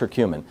turmeric is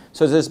curcumin.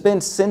 So there's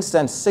been, since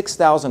then,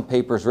 6,000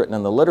 papers written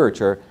in the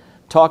literature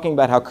talking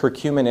about how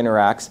curcumin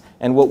interacts.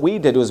 And what we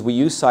did was we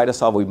used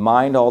CytoSolve, we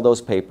mined all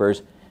those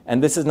papers,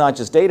 and this is not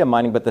just data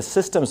mining, but the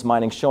systems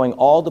mining showing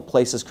all the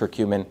places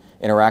curcumin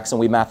interacts, and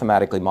we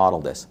mathematically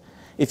modeled this.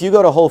 If you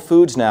go to Whole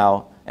Foods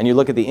now and you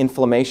look at the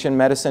inflammation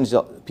medicines,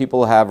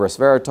 people have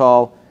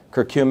resveratrol,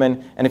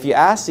 curcumin, and if you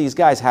ask these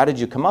guys, how did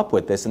you come up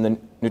with this in the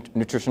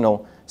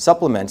nutritional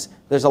supplements,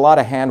 there's a lot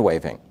of hand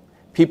waving.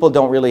 People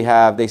don't really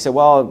have, they say,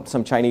 well,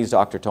 some Chinese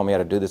doctor told me how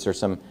to do this,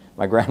 or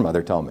my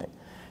grandmother told me.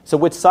 So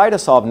with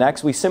CytoSolve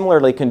next, we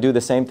similarly can do the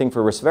same thing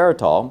for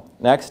resveratrol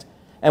next.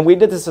 And we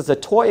did this as a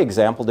toy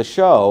example to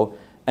show,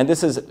 and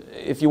this is,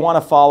 if you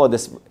want to follow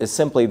this, is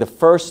simply the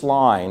first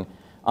line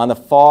on the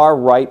far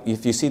right.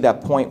 If you see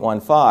that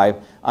 0.15,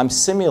 I'm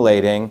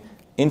simulating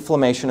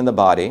inflammation in the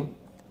body.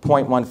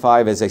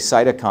 0.15 is a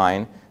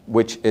cytokine,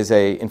 which is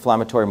an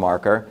inflammatory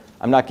marker.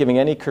 I'm not giving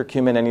any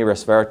curcumin, any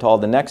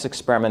resveratrol. The next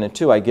experiment in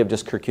 2, I give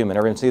just curcumin.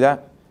 Everyone see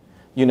that?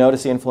 You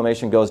notice the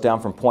inflammation goes down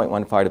from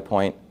 0.15 to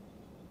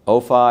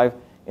 0.05.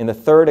 In the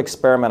 3rd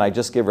experiment, I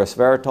just give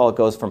resveratrol. It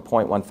goes from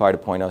 0.15 to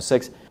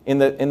 0.06.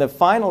 In the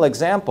final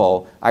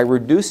example, I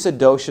reduce the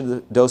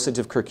dosage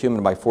of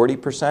curcumin by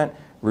 40%,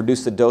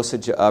 reduce the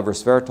dosage of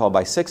resveratrol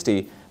by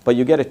 60%, but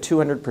you get a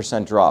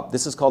 200% drop.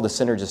 This is called the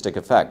synergistic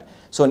effect.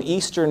 So in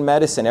Eastern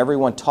medicine,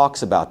 everyone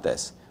talks about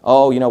this.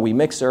 Oh, we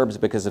mix herbs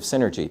because of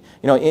synergy.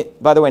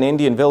 By the way, in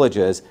Indian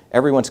villages,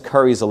 everyone's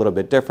curry is a little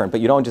bit different, but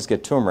you don't just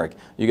get turmeric.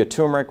 You get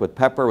turmeric with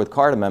pepper, with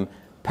cardamom.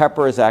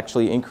 Pepper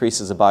actually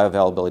increases the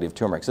bioavailability of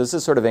turmeric. So this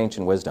is sort of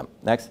ancient wisdom.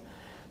 Next.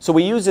 So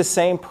we use the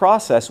same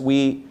process.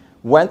 We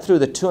went through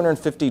the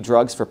 250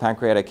 drugs for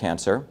pancreatic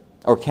cancer,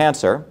 or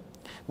cancer.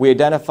 We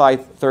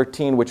identified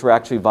 13 which were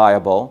actually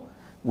viable.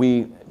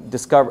 We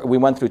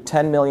went through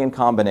 10 million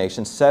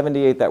combinations,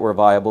 78 that were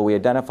viable. We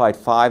identified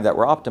 5 that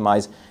were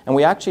optimized, and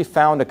we actually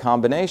found a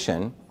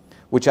combination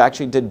which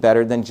actually did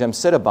better than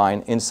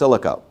gemcitabine in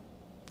silico.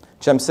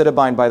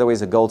 Gemcitabine, by the way,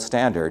 is a gold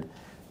standard.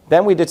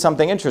 Then we did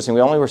something interesting. We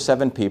only were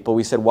 7 people.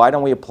 We said, why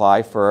don't we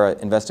apply for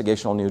an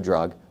investigational new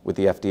drug with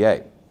the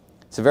FDA?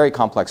 It's a very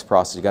complex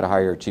process. You've got to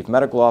hire your chief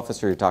medical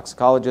officer, your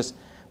toxicologist.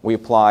 We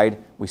applied.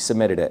 We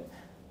submitted it.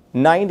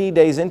 90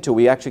 days into it,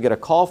 we actually get a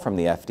call from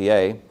the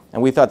FDA,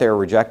 and we thought they were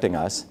rejecting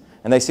us.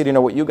 And they said,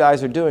 what you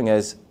guys are doing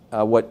is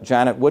what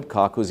Janet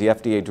Woodcock, who's the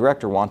FDA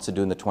director, wants to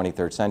do in the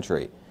 23rd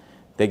century.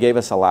 They gave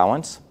us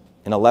allowance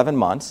in 11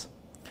 months,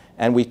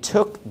 and we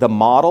took the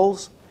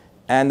models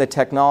and the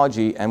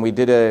technology, and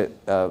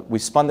we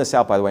spun this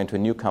out, by the way, into a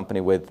new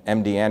company with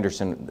MD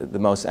Anderson, the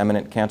most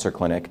eminent cancer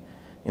clinic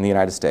in the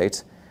United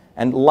States.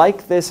 And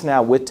like this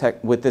now,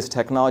 with this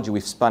technology,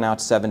 we've spun out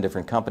 7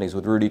 different companies.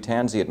 With Rudy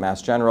Tanzi at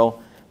Mass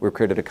General, we've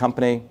created a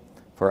company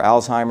for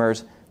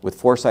Alzheimer's, with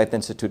Forsyth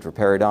Institute for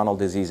periodontal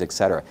disease, et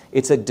cetera.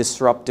 It's a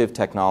disruptive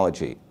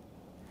technology.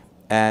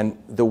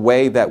 And the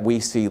way that we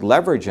see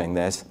leveraging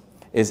this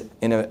is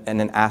in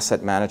an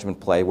asset management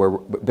play,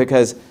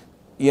 because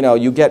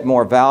you get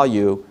more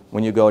value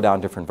when you go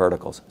down different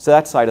verticals. So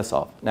that's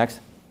CytoSolve.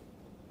 Next.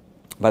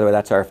 By the way,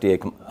 that's our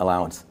FDA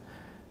allowance.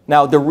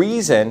 Now,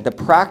 the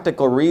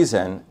practical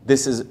reason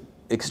this is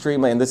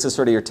extremely, and this is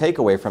sort of your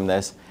takeaway from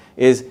this,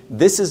 is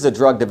the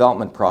drug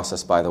development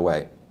process, by the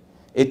way.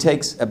 It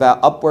takes about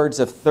upwards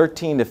of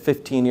 13 to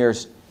 15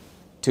 years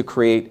to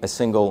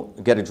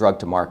get a drug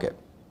to market.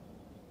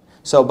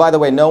 So, by the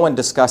way, no one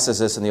discusses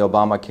this in the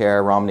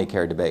Obamacare,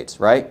 Romney-Care debates,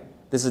 right?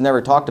 This is never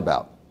talked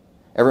about.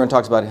 Everyone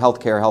talks about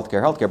healthcare,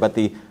 healthcare, healthcare, but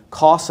the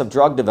costs of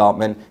drug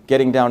development,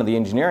 getting down to the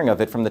engineering of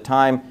it, from the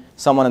time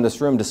someone in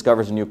this room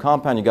discovers a new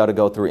compound, you got to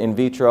go through in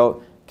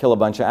vitro, kill a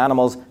bunch of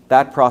animals.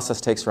 That process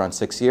takes around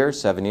 6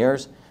 years, 7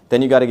 years.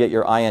 Then you got to get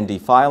your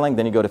IND filing.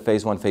 Then you go to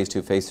phase 1, phase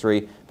 2, phase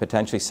 3,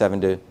 potentially 7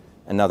 to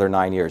another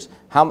 9 years.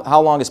 How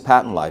long is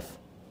patent life?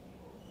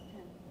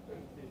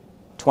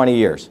 20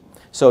 years.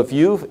 So if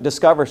you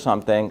discover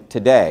something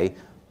today,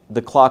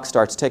 the clock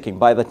starts ticking.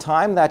 By the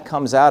time that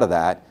comes out of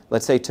that,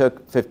 let's say it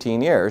took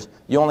 15 years,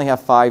 you only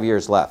have 5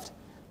 years left,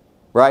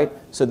 right?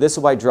 So this is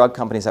why drug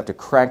companies have to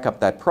crank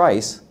up that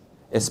price,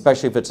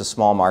 especially if it's a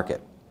small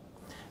market.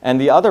 And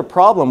the other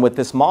problem with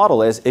this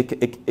model is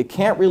it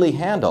can't really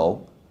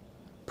handle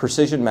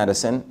precision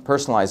medicine,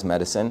 personalized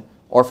medicine,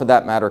 or for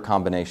that matter,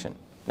 combination.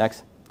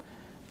 Next.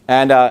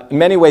 And in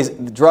many ways,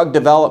 drug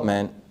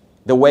development,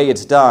 the way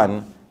it's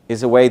done, is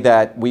the way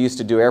that we used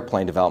to do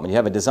airplane development. You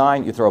have a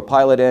design, you throw a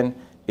pilot in.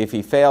 If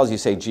he fails, you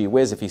say, gee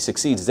whiz. If he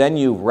succeeds, then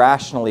you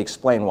rationally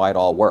explain why it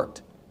all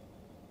worked.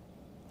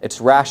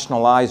 It's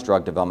rationalized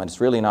drug development.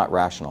 It's really not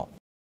rational.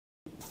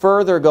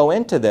 Further go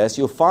into this,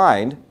 you'll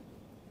find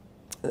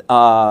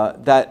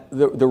that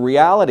the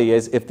reality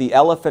is, if the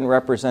elephant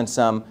represents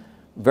some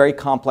very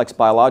complex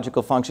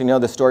biological function, you know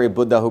the story of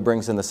Buddha who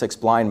brings in the 6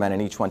 blind men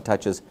and each one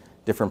touches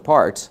different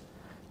parts.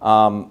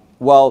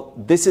 Well,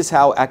 this is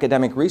how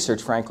academic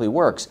research frankly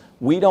works.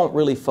 We don't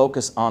really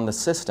focus on the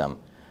system.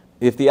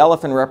 If the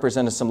elephant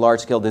represented some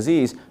large-scale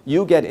disease,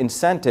 you get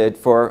incented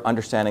for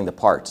understanding the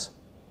parts.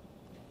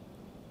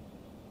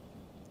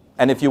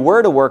 And if you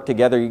were to work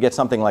together, you get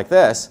something like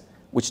this,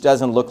 which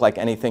doesn't look like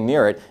anything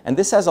near it. And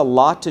this has a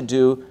lot to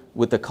do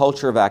with the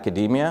culture of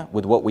academia,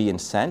 with what we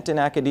incent in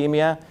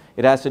academia.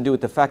 It has to do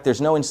with the fact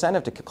there's no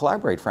incentive to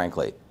collaborate,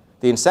 frankly.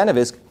 The incentive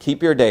is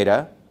keep your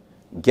data,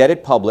 get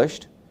it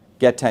published,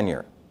 get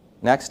tenure.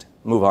 Next,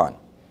 move on.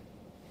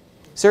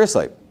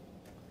 Seriously.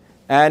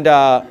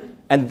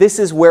 And this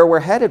is where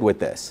we're headed with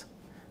this.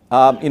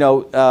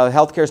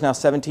 Healthcare is now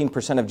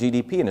 17% of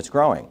GDP, and it's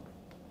growing.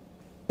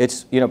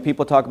 It's,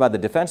 people talk about the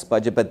defense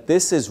budget, but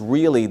this is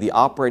really the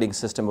operating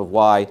system of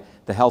why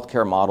the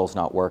healthcare model is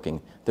not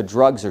working. The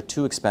drugs are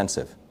too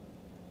expensive.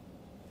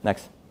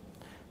 Next.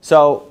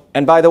 So,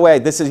 and by the way,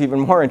 this is even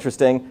more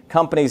interesting.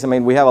 Companies,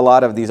 we have a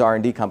lot of these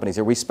R&D companies.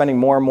 Are we spending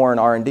more and more in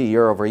R&D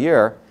year over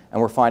year,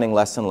 and we're finding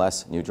less and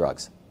less new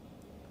drugs?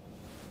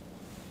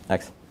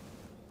 Next.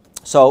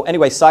 So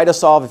anyway,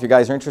 CytoSolve, if you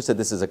guys are interested,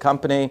 this is a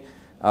company.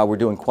 We're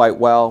doing quite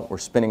well. We're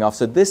spinning off.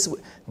 So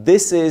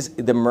this is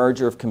the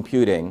merger of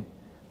computing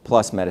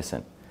plus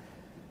medicine.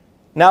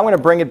 Now I'm going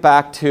to bring it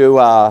back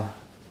to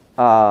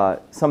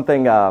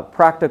something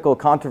practical,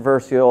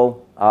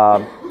 controversial.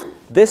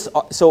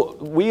 So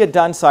we had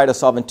done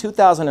CytoSolve in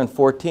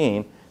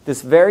 2014.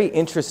 This very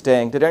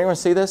interesting, did anyone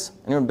see this?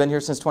 Anyone been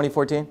here since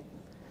 2014?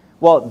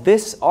 Well,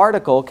 this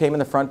article came in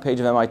the front page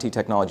of MIT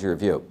Technology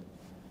Review.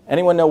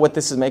 Anyone know what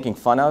this is making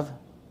fun of?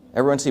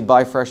 Everyone see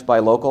buy fresh, buy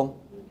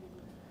local?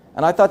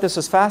 And I thought this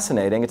was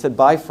fascinating. It said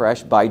buy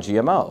fresh, buy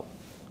GMO.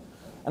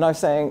 And I was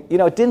saying,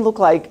 it didn't look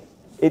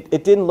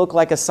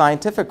like a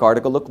scientific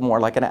article. It looked more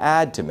like an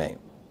ad to me.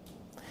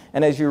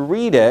 And as you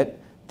read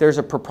it, there's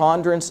a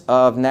preponderance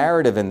of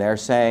narrative in there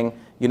saying,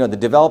 the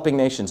developing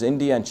nations,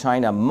 India and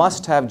China,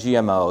 must have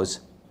GMOs,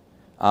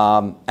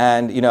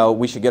 and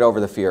we should get over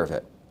the fear of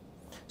it.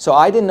 So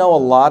I didn't know a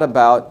lot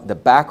about the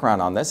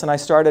background on this, and I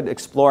started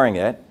exploring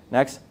it.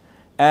 Next.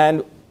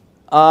 And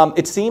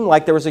it seemed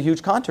like there was a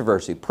huge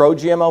controversy.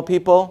 Pro-GMO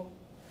people,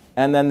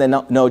 and then the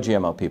no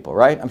GMO people,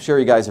 right? I'm sure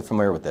you guys are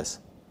familiar with this.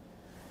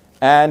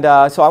 And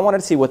so I wanted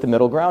to see what the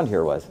middle ground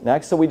here was.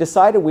 Next. So we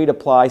decided we'd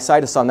apply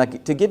CytoSolve. Now,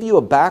 to give you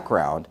a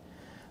background,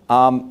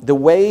 the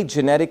way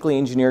genetically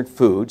engineered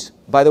foods,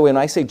 by the way, when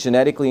I say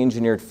genetically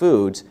engineered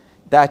foods,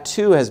 that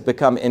too has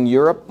become, in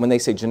Europe, when they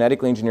say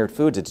genetically engineered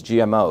foods, it's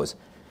GMOs.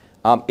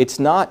 It's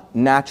not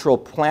natural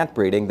plant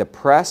breeding. The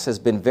press has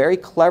been very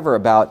clever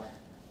about,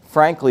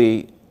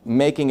 frankly,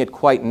 making it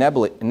quite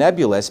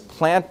nebulous,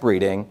 plant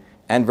breeding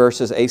and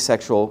versus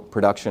asexual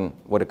production,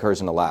 what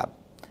occurs in the lab.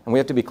 And we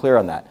have to be clear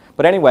on that.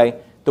 But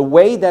anyway, The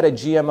way that a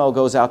GMO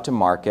goes out to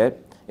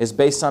market is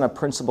based on a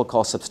principle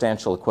called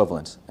substantial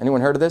equivalence.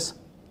 Anyone heard of this?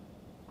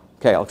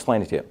 Okay, I'll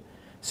explain it to you.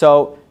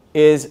 So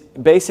it's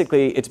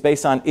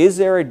based on, is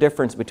there a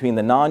difference between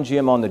the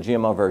non-GMO and the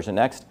GMO version?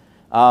 Next.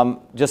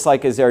 Just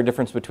like, is there a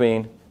difference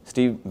between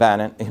Steve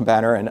Banner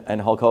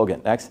and Hulk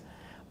Hogan? Next.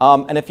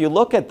 And if you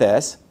look at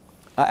this,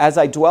 as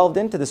I delved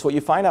into this, what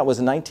you find out was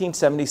in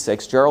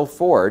 1976, Gerald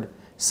Ford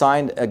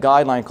signed a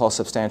guideline called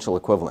substantial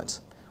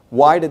equivalence.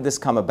 Why did this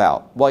come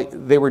about? Well,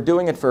 they were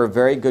doing it for a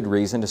very good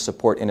reason, to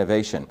support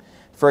innovation.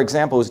 For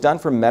example, it was done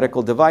for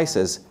medical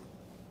devices.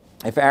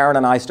 If Aaron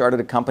and I started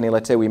a company,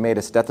 let's say we made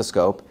a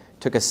stethoscope,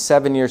 took us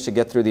 7 years to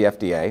get through the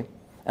FDA,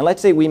 and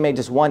let's say we made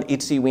just one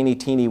itsy-weeny,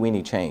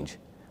 teeny-weeny change,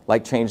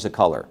 like change the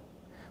color.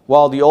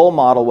 Well, the old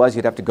model was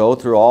you'd have to go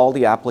through all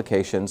the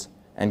applications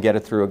and get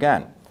it through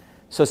again.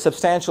 So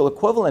substantial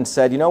equivalence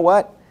said, you know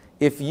what?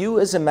 If you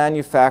as a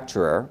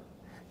manufacturer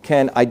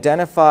can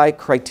identify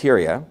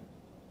criteria,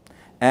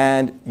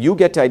 and you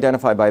get to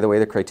identify, by the way,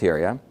 the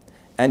criteria,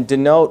 and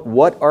denote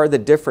what are the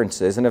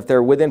differences, and if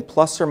they're within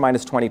plus or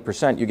minus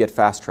 20%, you get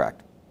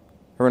fast-tracked.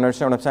 Everyone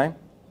understand what I'm saying?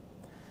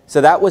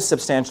 So that was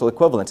substantial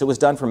equivalence. It was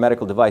done for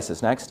medical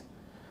devices. Next.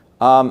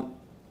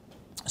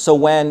 So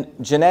when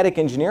genetic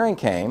engineering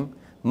came,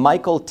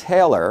 Michael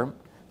Taylor,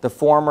 the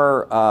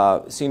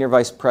former senior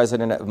vice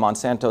president of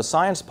Monsanto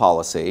Science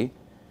Policy,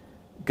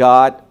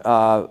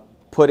 got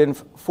put in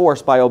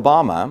force by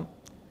Obama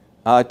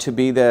to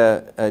be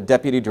the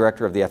deputy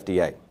director of the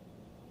FDA.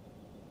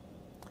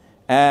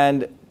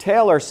 And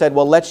Taylor said,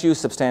 well, let's use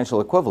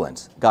substantial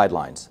equivalence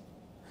guidelines.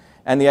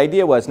 And the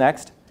idea was,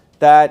 next,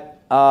 that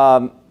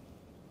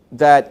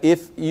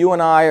if you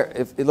and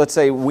I, let's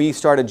say we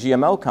start a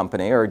GMO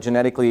company or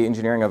genetically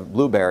engineering of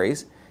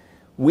blueberries,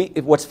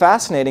 what's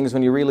fascinating is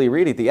when you really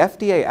read it, the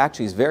FDA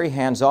actually is very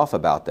hands-off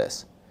about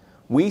this.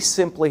 We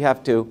simply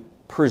have to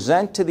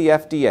present to the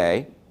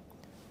FDA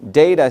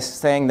data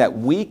saying that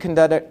we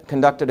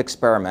conducted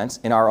experiments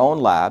in our own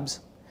labs,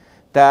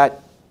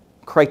 that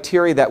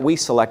criteria that we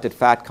selected,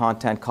 fat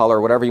content, color,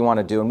 whatever you want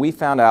to do, and we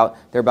found out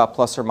they're about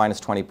plus or minus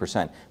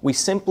 20%. We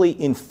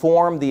simply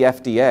inform the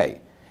FDA,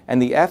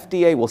 and the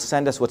FDA will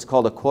send us what's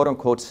called a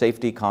quote-unquote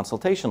safety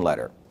consultation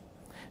letter.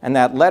 And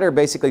that letter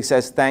basically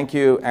says, thank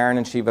you, Aaron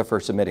and Shiva, for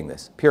submitting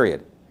this,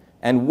 period.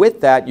 And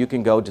with that, you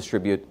can go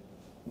distribute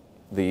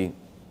the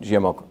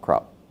GMO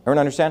crop. Everyone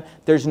understand?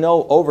 There's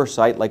no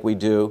oversight like we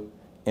do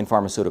in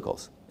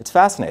pharmaceuticals. It's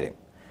fascinating.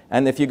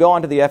 And if you go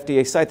onto the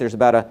FDA site, there's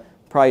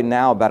probably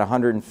now about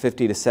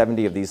 150 to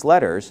 70 of these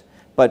letters.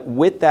 But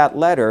with that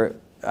letter,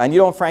 and you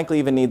don't frankly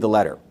even need the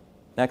letter.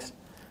 Next.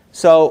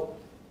 So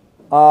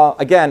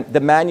again, the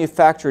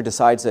manufacturer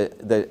decides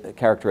the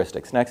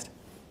characteristics. Next.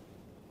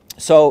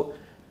 So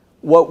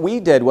what we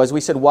did was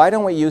we said, why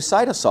don't we use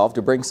CytoSolve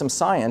to bring some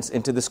science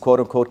into this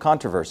quote-unquote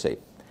controversy?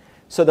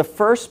 So the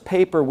first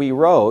paper we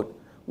wrote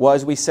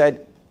was we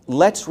said,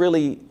 let's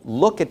really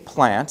look at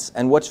plants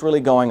and what's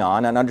really going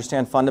on and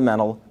understand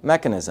fundamental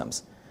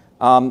mechanisms.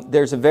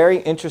 There's a very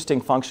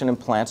interesting function in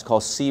plants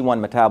called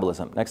C1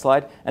 metabolism. Next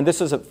slide.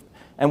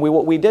 And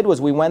what we did was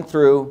we went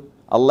through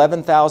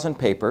 11,000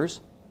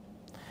 papers,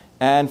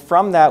 and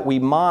from that we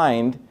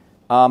mined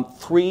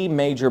 3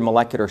 major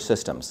molecular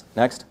systems.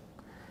 Next.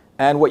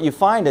 And what you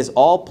find is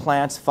all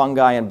plants,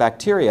 fungi, and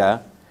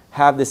bacteria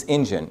have this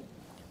engine: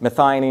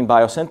 methionine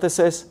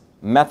biosynthesis,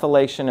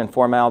 methylation, and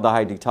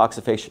formaldehyde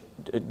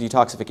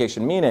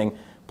detoxification, meaning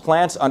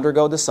plants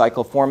undergo the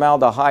cycle.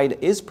 Formaldehyde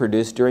is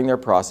produced during their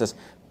process.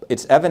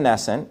 It's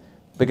evanescent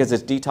because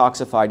it's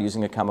detoxified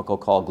using a chemical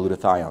called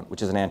glutathione,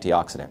 which is an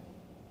antioxidant.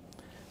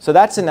 So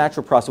that's a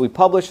natural process. We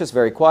publish this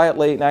very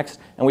quietly,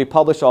 next, and we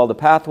publish all the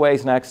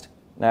pathways, next,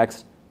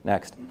 next,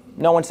 next.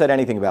 No one said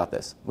anything about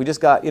this. We just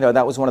got,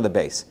 that was one of the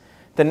base.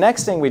 The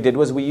next thing we did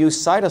was we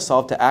used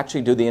CytoSolve to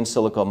actually do the in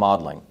silico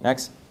modeling.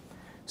 Next.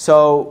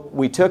 So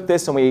we took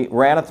this and we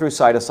ran it through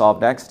CytoSolve.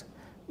 Next.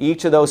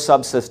 Each of those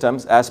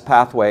subsystems as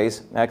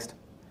pathways, next,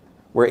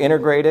 were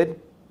integrated.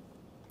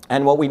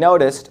 And what we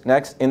noticed,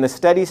 next, in the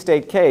steady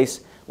state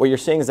case, what you're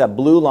seeing is that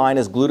blue line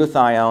is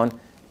glutathione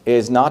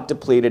is not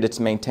depleted. It's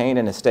maintained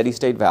in a steady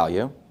state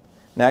value.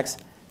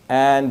 Next.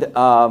 And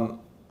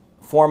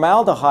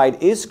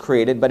formaldehyde is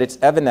created, but it's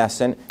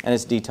evanescent and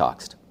it's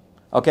detoxed.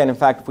 Okay, and in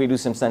fact, if we do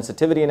some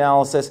sensitivity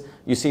analysis,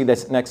 you see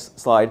this next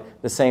slide,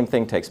 the same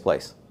thing takes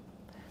place.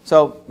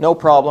 So no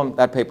problem,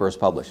 that paper is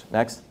published.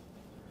 Next.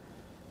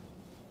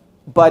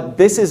 But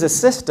this is a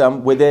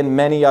system within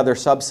many other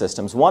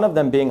subsystems, one of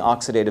them being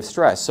oxidative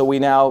stress. So we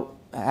now,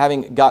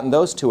 having gotten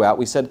those 2 out,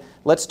 we said,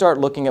 let's start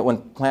looking at when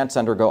plants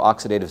undergo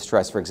oxidative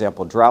stress. For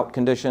example, drought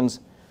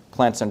conditions,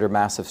 plants under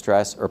massive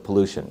stress, or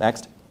pollution.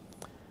 Next.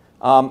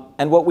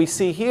 And what we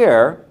see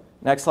here,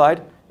 next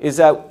slide, is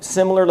that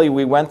similarly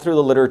we went through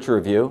the literature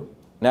review.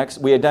 Next,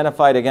 we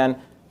identified again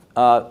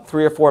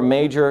 3 or 4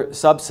 major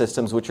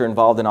subsystems which are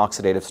involved in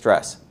oxidative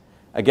stress.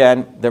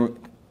 Again,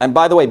 and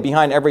by the way,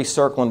 behind every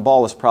circle and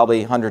ball is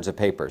probably hundreds of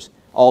papers,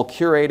 all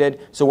curated.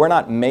 So we're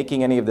not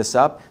making any of this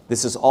up.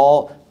 This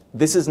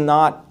is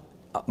not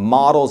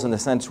models in the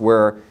sense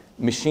where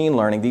machine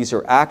learning. These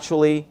are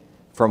actually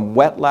from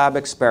wet lab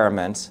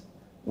experiments,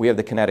 we have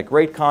the kinetic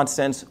rate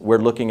constants, we're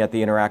looking at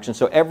the interaction.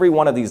 So every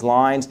one of these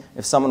lines,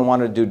 if someone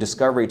wanted to do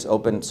discovery, it's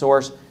open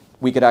source,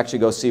 we could actually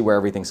go see where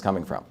everything's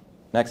coming from.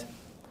 Next.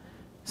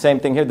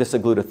 Same thing here, this is a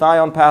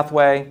glutathione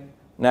pathway.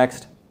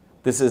 Next.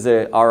 This is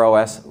a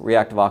ROS,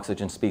 reactive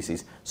oxygen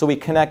species. So we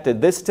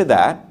connected this to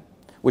that,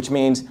 which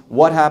means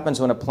what happens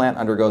when a plant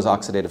undergoes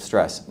oxidative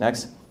stress.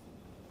 Next.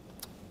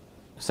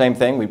 Same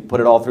thing, we put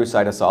it all through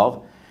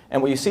cytosolve.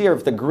 And what you see here,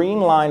 if the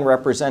green line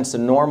represents the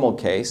normal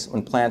case,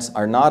 when plants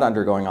are not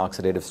undergoing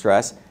oxidative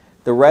stress,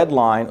 the red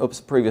line,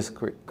 previous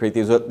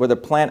Kriti, where the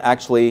plant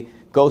actually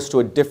goes to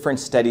a different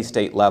steady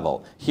state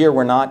level. Here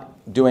we're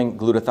not doing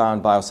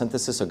glutathione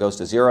biosynthesis, so it goes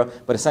to 0,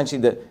 but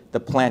essentially the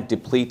plant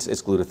depletes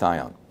its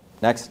glutathione.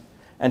 Next.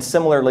 And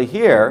similarly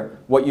here,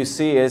 what you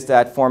see is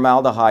that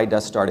formaldehyde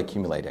does start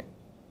accumulating.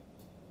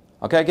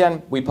 Okay,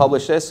 again, we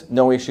publish this,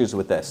 no issues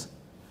with this.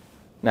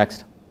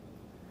 Next.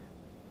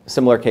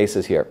 Similar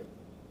cases here.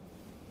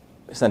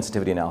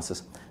 Sensitivity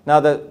analysis. Now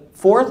the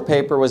fourth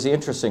paper was the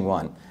interesting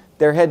one.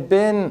 There had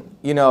been,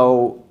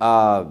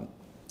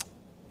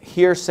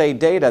 hearsay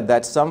data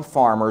that some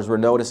farmers were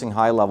noticing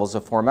high levels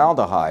of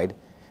formaldehyde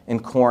in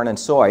corn and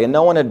soy, and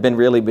no one had been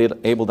really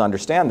able to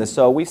understand this.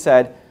 So we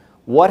said,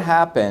 what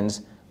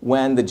happens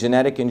when the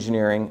genetic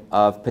engineering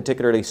of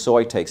particularly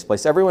soy takes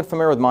place? Everyone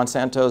familiar with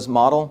Monsanto's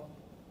model?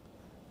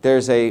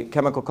 There's a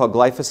chemical called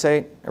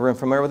glyphosate. Everyone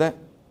familiar with it?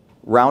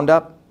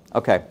 Roundup?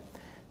 Okay.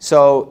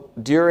 So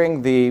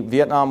during the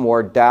Vietnam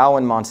War, Dow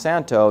and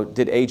Monsanto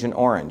did Agent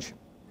Orange,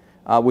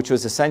 which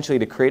was essentially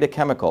to create a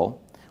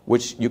chemical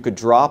which you could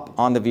drop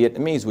on the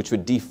Vietnamese, which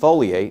would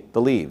defoliate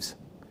the leaves,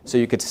 so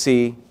you could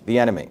see the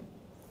enemy.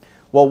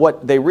 Well,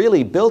 what they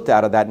really built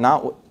out of that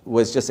not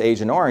was just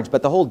Agent Orange,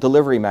 but the whole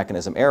delivery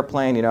mechanism,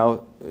 airplane,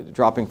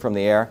 dropping from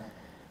the air.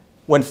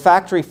 When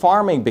factory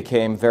farming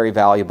became very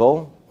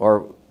valuable,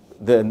 or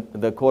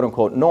the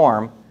quote-unquote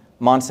norm,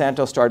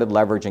 Monsanto started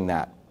leveraging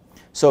that.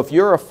 So if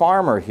you're a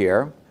farmer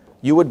here,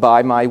 you would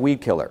buy my weed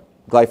killer,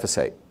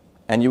 glyphosate,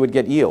 and you would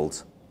get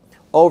yields.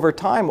 Over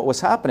time, what was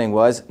happening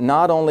was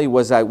not only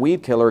was that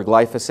weed killer,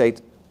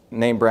 glyphosate,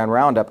 name brand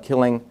Roundup,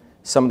 killing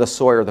some of the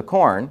soy or the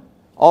corn,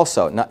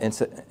 also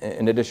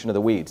in addition to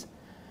the weeds.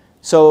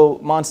 So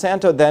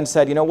Monsanto then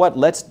said, you know what,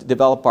 let's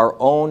develop our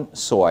own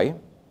soy,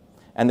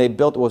 and they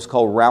built what was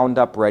called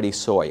Roundup Ready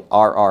Soy,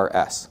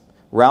 RRS.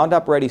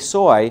 Roundup Ready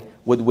Soy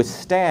would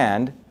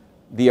withstand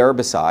the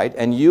herbicide,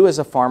 and you as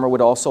a farmer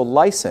would also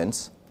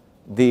license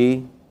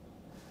the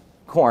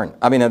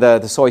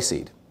the soy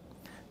seed.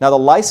 Now the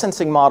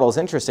licensing model is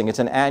interesting. It's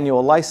an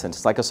annual license.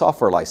 It's like a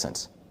software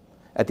license.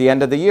 At the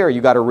end of the year,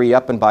 you got to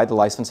re-up and buy the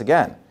license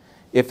again.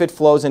 If it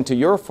flows into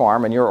your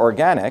farm and you're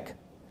organic,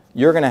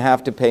 you're going to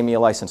have to pay me a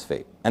license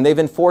fee. And they've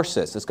enforced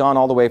this. It's gone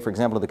all the way, for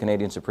example, to the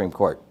Canadian Supreme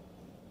Court.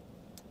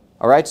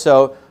 All right,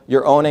 so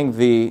you're owning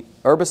the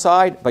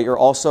herbicide, but you're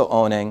also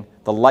owning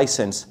the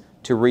license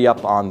to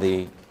re-up on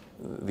the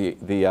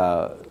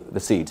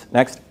seeds.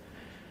 Next.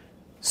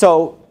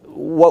 So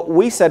what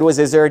we said was,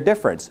 is there a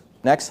difference?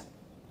 Next.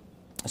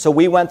 So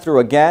we went through,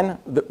 again,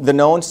 the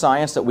known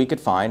science that we could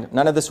find.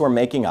 None of this we're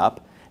making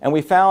up. And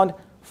we found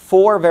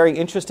 4 very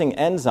interesting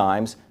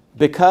enzymes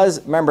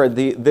because, remember,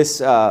 this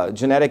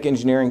genetic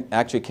engineering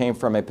actually came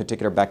from a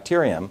particular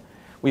bacterium.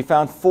 We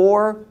found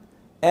 4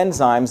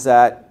 enzymes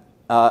that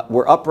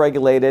were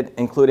upregulated,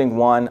 including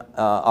one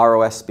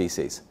ROS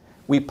species.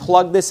 We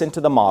plugged this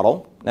into the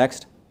model.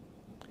 Next.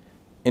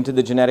 Into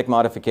the genetic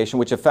modification,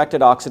 which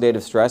affected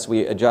oxidative stress.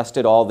 We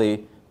adjusted all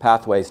the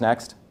pathways.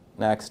 Next,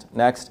 next,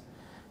 next.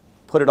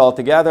 Put it all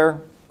together,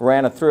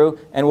 ran it through,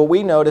 and what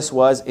we noticed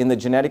was in the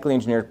genetically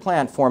engineered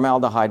plant,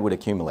 formaldehyde would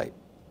accumulate.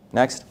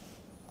 Next.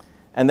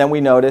 And then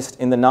we noticed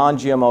in the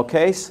non-GMO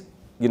case,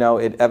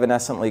 it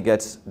evanescently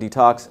gets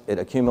detoxed, it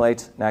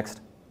accumulates.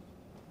 Next.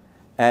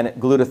 And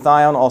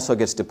glutathione also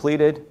gets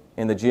depleted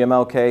in the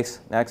GMO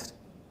case. Next.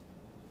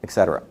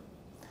 Etc.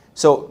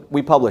 So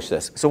we published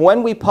this. So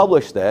when we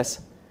published this,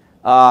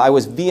 I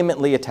was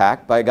vehemently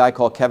attacked by a guy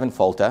called Kevin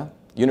Folta,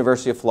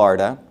 University of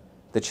Florida,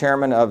 the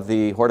chairman of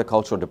the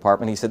horticultural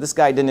department. He said, this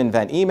guy didn't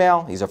invent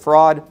email, he's a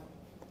fraud.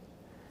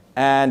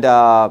 And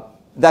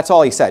that's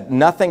all he said.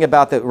 Nothing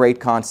about the rate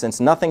constants,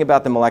 nothing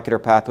about the molecular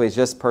pathways,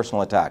 just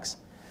personal attacks.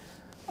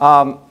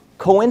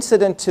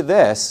 Coincident to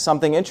this,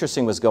 something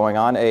interesting was going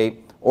on. An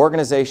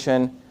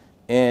organization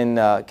in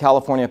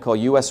California called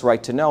U.S.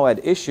 Right to Know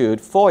had issued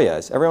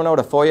FOIAs. Everyone know what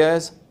a FOIA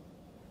is?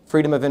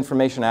 Freedom of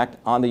Information Act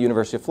on the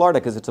University of Florida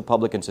because it's a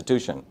public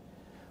institution.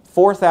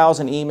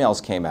 4,000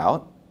 emails came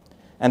out,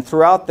 and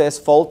throughout this,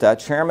 Folta,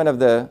 chairman of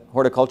the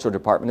horticultural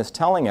department, is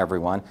telling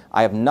everyone,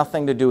 I have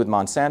nothing to do with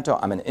Monsanto,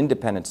 I'm an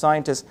independent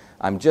scientist,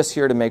 I'm just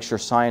here to make sure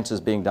science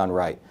is being done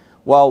right.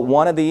 Well,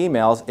 one of the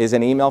emails is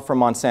an email from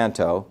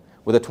Monsanto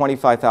with a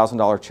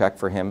 $25,000 check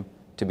for him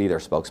to be their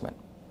spokesman.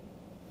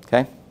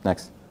 Okay,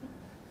 next.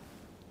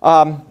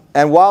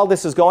 And while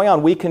this is going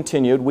on, we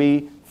continued.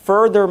 We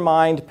further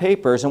mined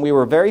papers, and we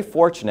were very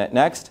fortunate.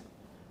 Next.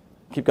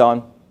 Keep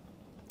going.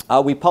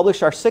 We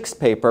published our 6th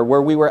paper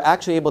where we were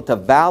actually able to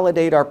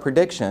validate our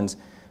predictions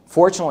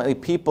Fortunately,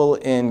 people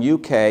in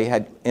UK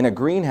had, in a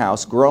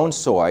greenhouse, grown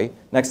soy.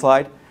 Next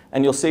slide.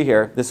 And you'll see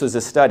here, this was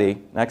a study.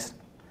 Next.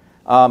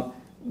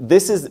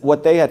 This is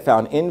what they had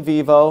found in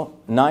vivo,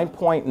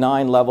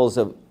 9.9 levels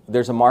of,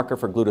 there's a marker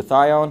for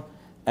glutathione,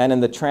 and in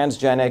the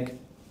transgenic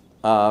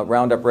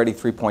Roundup Ready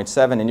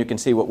 3.7, and you can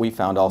see what we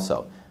found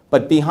also.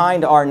 But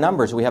behind our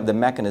numbers, we have the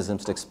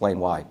mechanisms to explain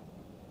why.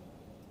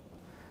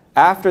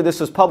 After this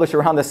was published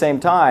around the same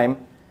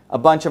time, a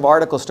bunch of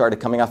articles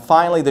started coming out.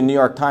 Finally, the New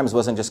York Times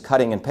wasn't just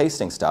cutting and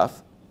pasting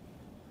stuff.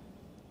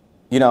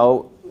 You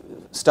know,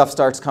 stuff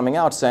starts coming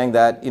out saying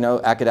that, you know,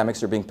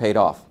 academics are being paid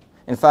off.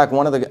 In fact,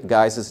 one of the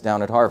guys is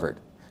down at Harvard,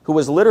 who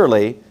was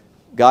literally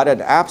got an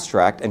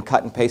abstract and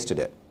cut and pasted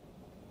it.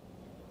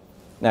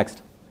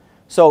 Next.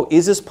 So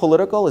is this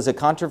political? Is it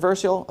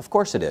controversial? Of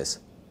course it is.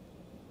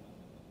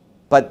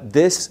 But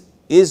this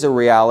is a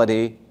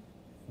reality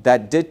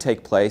that did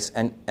take place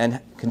and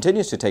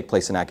continues to take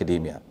place in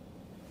academia.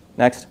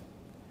 Next.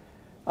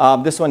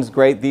 This one's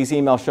great. These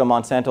emails show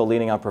Monsanto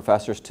leading on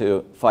professors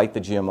to fight the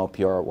GMO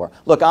PR war.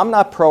 Look, I'm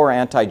not pro or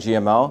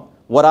anti-GMO.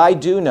 What I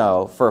do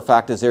know for a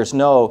fact is there's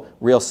no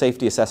real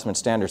safety assessment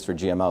standards for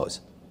GMOs.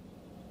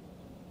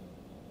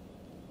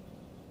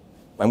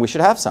 And we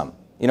should have some.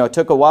 You know, it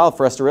took a while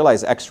for us to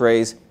realize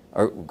X-rays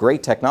are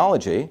great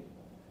technology,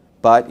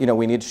 but, you know,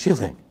 we need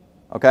shielding,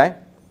 okay?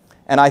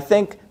 And I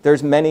think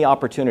there's many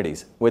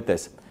opportunities with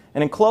this.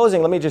 And in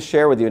closing, let me just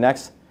share with you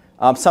next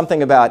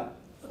something about,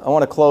 I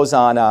want to close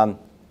on,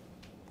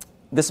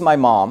 this is my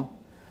mom.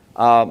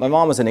 My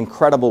mom was an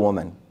incredible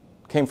woman,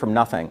 came from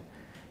nothing.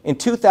 In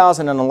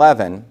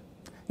 2011,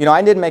 you know,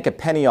 I didn't make a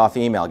penny off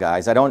email,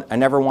 guys. I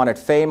never wanted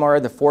fame or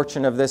the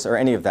fortune of this or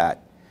any of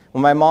that.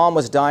 When my mom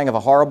was dying of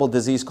a horrible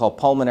disease called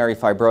pulmonary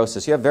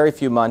fibrosis, you have very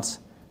few months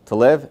to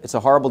live. It's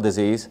a horrible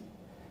disease,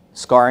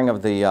 scarring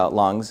of the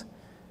lungs.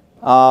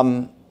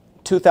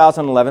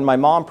 2011, my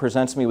mom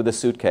presents me with a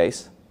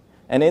suitcase.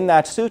 And in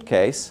that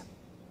suitcase,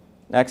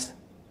 next,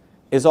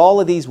 is all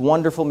of these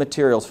wonderful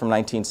materials from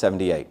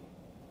 1978.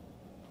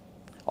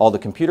 All the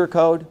computer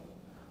code,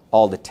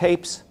 all the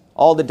tapes,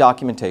 all the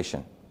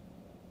documentation,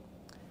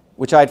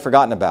 which I had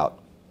forgotten about.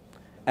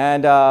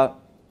 And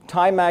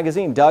Time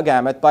magazine, Doug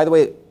Emmett, by the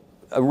way,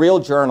 a real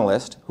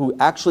journalist who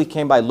actually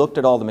came by, looked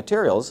at all the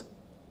materials.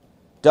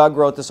 Doug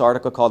wrote this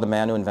article called The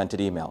Man Who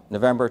Invented Email,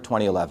 November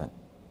 2011.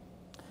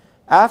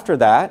 After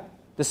that,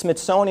 the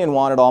Smithsonian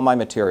wanted all my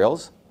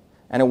materials,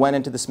 and it went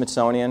into the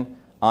Smithsonian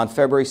on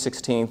February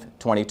 16th,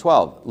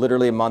 2012,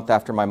 literally a month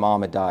after my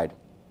mom had died.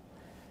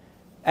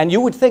 And you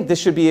would think this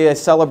should be a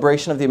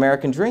celebration of the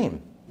American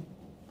dream.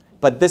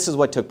 But this is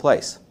what took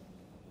place.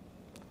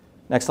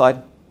 Next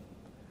slide.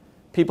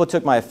 People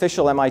took my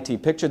official MIT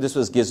picture. This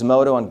was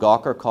Gizmodo and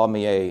Gawker called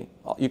me a,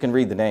 you can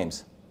read the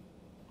names,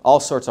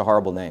 all sorts of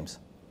horrible names.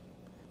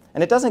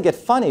 And it doesn't get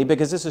funny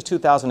because this is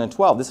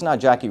 2012. This is not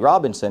Jackie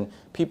Robinson.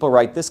 People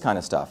write this kind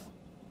of stuff.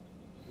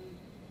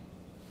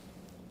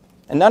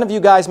 And none of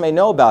you guys may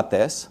know about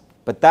this,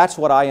 but that's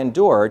what I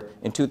endured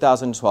in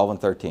 2012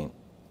 and 13.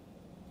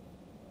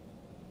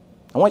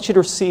 I want you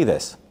to see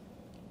this.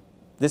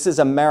 This is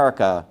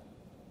America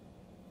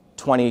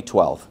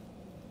 2012.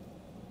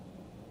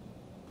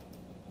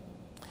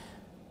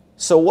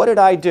 So what did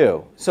I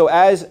do? So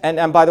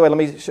and by the way, let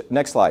me,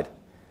 next slide.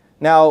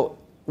 Now,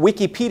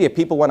 Wikipedia,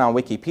 people went on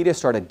Wikipedia,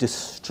 started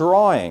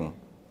destroying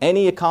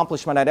any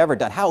accomplishment I'd ever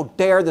done. How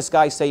dare this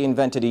guy say he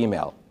invented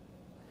email?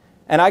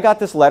 And I got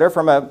this letter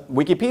from a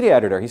Wikipedia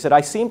editor. He said,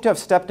 I seem to have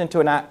stepped into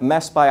a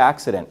mess by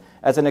accident.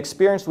 As an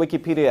experienced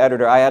Wikipedia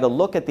editor, I had a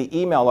look at the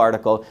email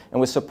article and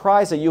was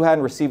surprised that you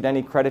hadn't received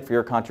any credit for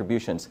your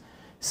contributions.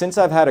 Since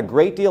I've had a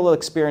great deal of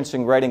experience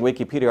in writing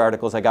Wikipedia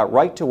articles, I got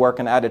right to work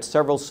and added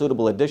several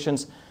suitable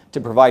additions to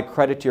provide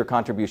credit to your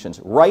contributions.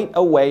 Right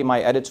away,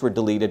 my edits were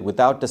deleted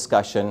without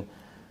discussion,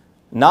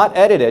 not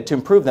edited to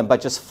improve them, but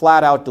just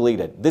flat out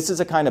deleted. This is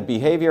a kind of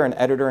behavior an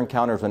editor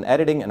encounters when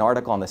editing an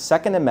article on the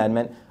Second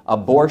Amendment,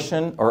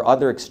 abortion, or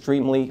other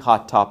extremely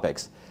hot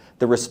topics.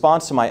 The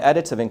response to my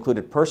edits have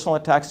included personal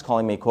attacks,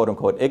 calling me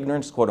quote-unquote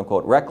ignorant,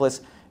 quote-unquote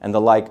reckless, and the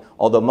like.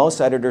 Although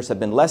most editors have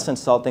been less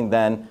insulting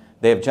than,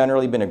 they have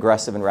generally been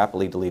aggressive in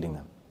rapidly deleting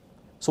them.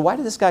 So why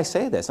did this guy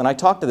say this? And I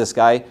talked to this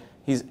guy.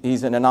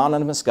 He's an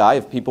anonymous guy.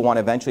 If people want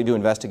to eventually do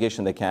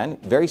investigation, they can.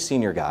 Very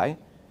senior guy.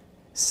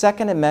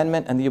 Second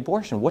Amendment and the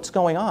abortion. What's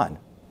going on?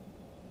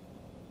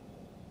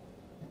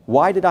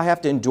 Why did I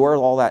have to endure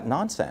all that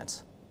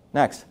nonsense?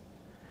 Next.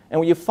 And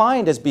what you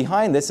find is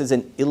behind this is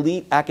an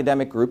elite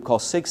academic group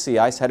called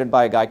SIG-CI, headed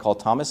by a guy called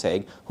Thomas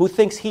Haig, who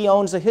thinks he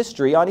owns a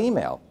history on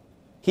email.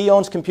 He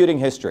owns computing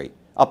history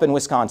up in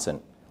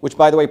Wisconsin, which,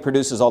 by the way,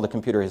 produces all the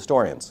computer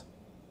historians.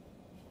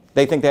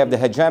 They think they have the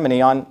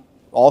hegemony on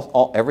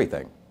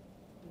everything.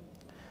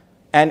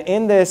 And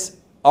in this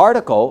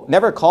article,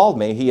 never called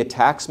me, he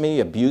attacks me,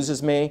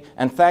 abuses me,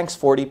 and thanks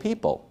 40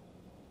 people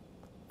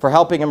for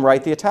helping him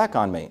write the attack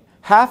on me.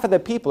 Half of the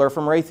people are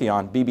from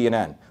Raytheon,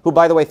 BB&N, who,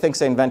 by the way, thinks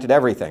they invented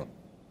everything.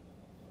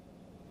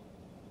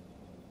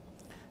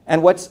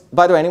 And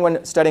by the way,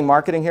 anyone studying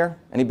marketing here?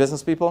 Any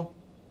business people?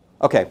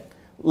 Okay,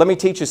 let me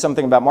teach you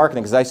something about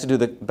marketing, because I used to do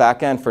the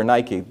back end for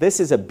Nike. This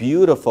is a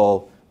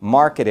beautiful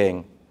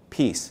marketing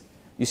piece.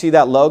 You see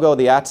that logo,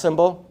 the @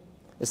 symbol?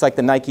 It's like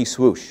the Nike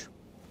swoosh.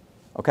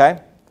 Okay?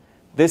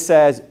 This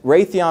says,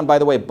 Raytheon, by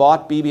the way,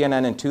 bought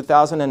BB&N in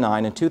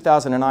 2009. In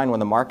 2009, when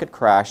the market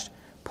crashed,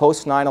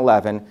 post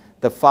 9/11,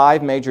 the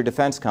 5 major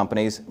defense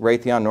companies,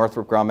 Raytheon,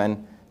 Northrop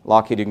Grumman,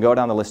 Lockheed, you can go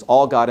down the list,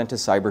 all got into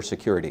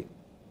cybersecurity.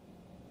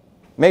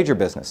 Major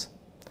business.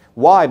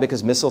 Why?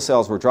 Because missile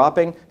sales were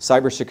dropping.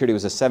 Cybersecurity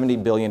was a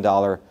 $70 billion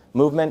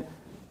movement.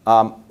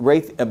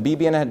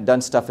 BB&N had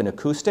done stuff in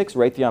acoustics.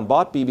 Raytheon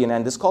bought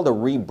BB&N. This is called a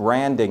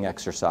rebranding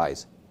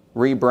exercise.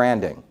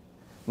 Rebranding.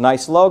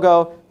 Nice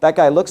logo. That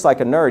guy looks like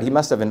a nerd. He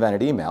must have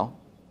invented email.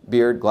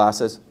 Beard,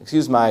 glasses.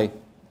 Excuse my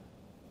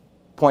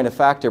point of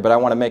factor, but I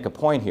want to make a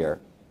point here.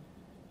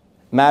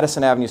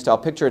 Madison Avenue style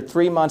picture.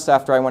 3 months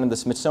after I went into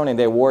the Smithsonian,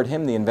 they award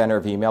him the inventor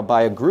of email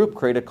by a group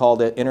created called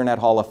the Internet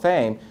Hall of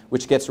Fame,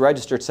 which gets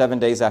registered 7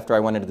 days after I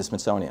went into the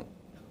Smithsonian.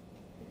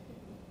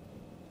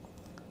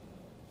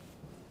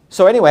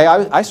 So anyway,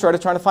 I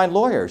started trying to find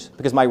lawyers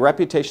because my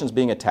reputation is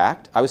being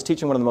attacked. I was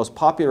teaching one of the most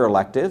popular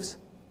electives.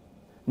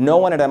 No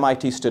one at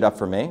MIT stood up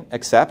for me,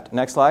 except,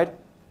 next slide,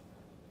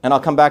 and I'll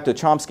come back to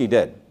Chomsky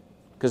did,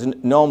 because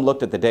Noam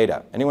looked at the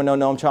data. Anyone know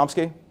Noam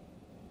Chomsky?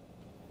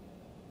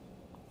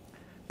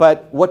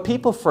 But what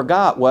people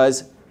forgot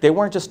was they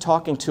weren't just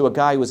talking to a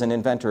guy who was an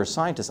inventor or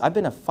scientist. I've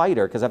been a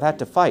fighter because I've had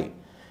to fight.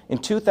 In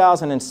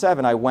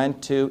 2007, I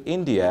went to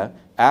India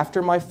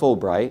after my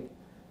Fulbright.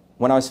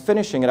 When I was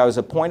finishing it, I was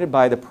appointed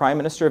by the Prime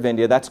Minister of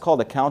India, that's called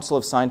the Council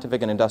of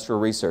Scientific and Industrial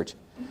Research,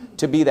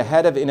 to be the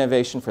head of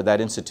innovation for that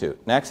institute.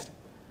 Next.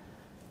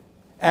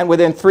 And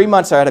within 3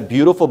 months, I had a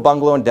beautiful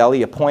bungalow in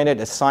Delhi,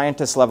 appointed as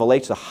scientist level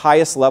H, the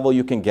highest level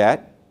you can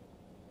get.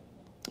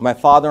 My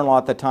father-in-law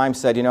at the time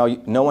said, you know,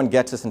 no one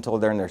gets this until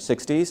they're in their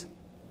 60s.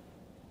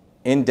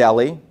 In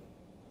Delhi,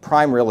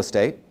 prime real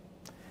estate.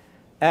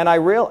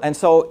 And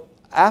so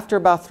after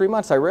about 3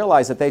 months, I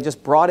realized that they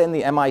just brought in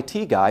the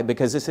MIT guy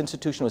because this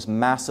institution was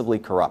massively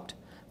corrupt.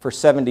 For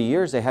 70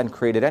 years, they hadn't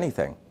created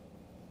anything.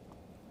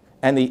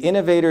 And the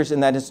innovators in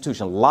that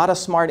institution, a lot of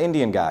smart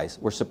Indian guys,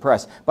 were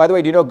suppressed. By the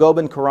way, do you know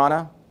Gobind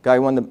Khurana, guy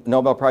who won the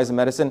Nobel Prize in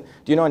Medicine?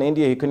 Do you know in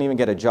India he couldn't even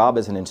get a job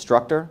as an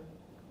instructor?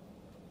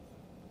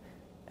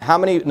 How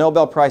many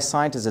Nobel Prize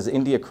scientists has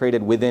India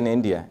created within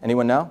India?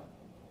 Anyone know?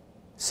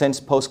 Since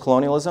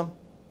post-colonialism?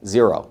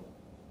 0.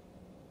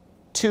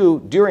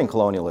 2 during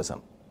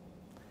colonialism.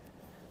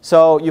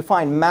 So you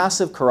find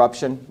massive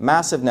corruption,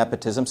 massive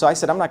nepotism. So I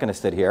said, I'm not going to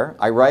sit here.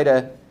 I write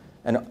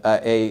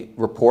a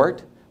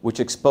report which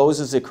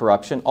exposes the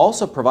corruption,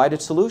 also provided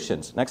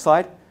solutions. Next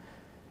slide.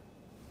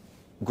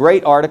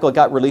 Great article, it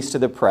got released to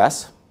the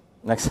press.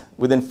 Next,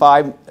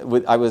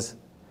 I was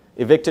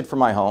evicted from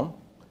my home.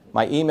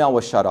 My email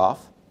was shut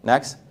off.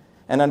 Next.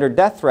 And under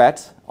death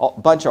threats, a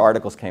bunch of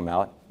articles came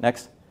out.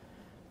 Next.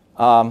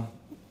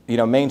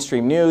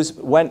 Mainstream news.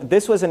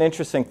 This was an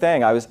interesting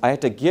thing. I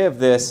had to give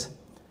this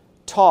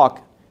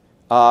talk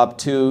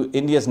to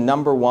India's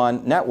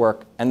 #1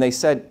 network, and they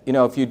said, you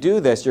know, if you do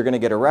this, you're going to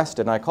get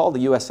arrested. And I called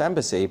the U.S.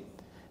 Embassy,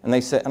 and I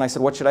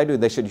said, what should I do?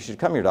 They said, you should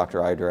come here, Dr.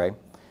 Ayyadurai.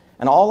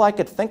 And all I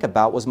could think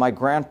about was my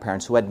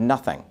grandparents who had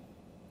nothing.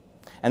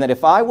 And that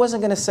if I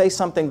wasn't going to say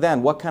something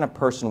then, what kind of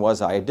person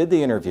was I? I did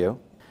the interview.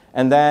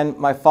 And then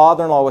my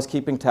father-in-law was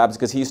keeping tabs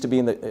because he used to be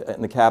in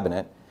the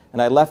cabinet.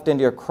 And I left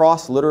India,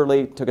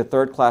 literally took a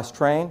 3rd-class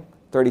train,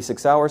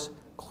 36 hours,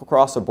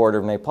 crossed the border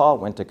of Nepal,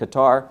 went to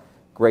Qatar,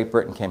 Great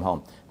Britain, came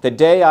home. The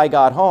day I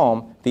got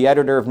home, the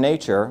editor of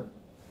Nature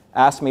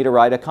asked me to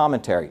write a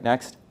commentary.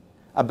 Next.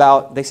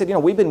 They said, you know,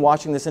 we've been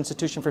watching this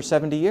institution for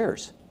 70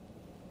 years.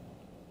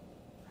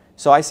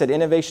 So I said,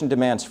 innovation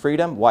demands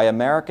freedom. Why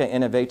America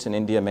innovates and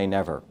India may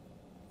never.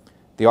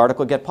 The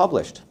article got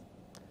published.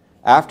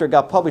 After it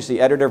got published, the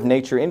editor of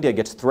Nature India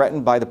gets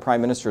threatened by the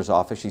Prime Minister's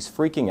office. She's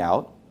freaking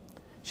out.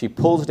 She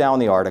pulls down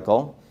the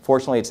article.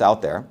 Fortunately, it's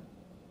out there.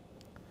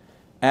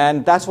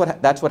 And that's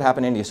what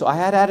happened in India. So I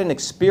had an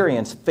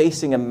experience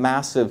facing a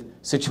massive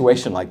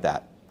situation like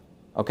that.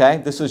 Okay?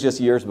 This was just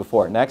years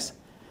before. Next.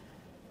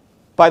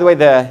 By the way,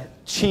 the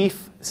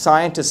chief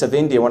scientist of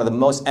India, one of the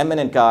most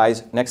eminent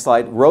guys, next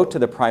slide, wrote to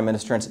the Prime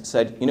Minister and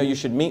said, you know, you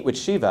should meet with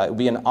Shiva. It would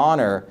be an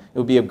honor. It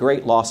would be a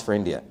great loss for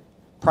India.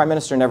 Prime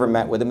Minister never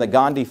met with him. The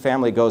Gandhi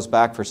family goes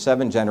back for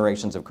 7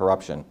 generations of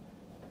corruption.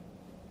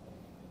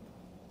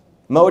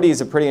 Modi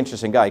is a pretty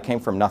interesting guy. He came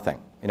from nothing,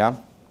 you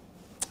know?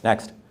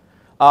 Next.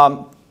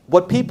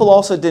 What people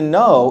also didn't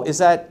know is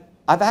that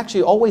I've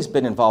actually always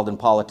been involved in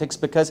politics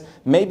because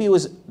maybe it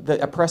was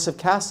the oppressive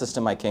caste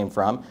system I came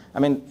from. I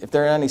mean, if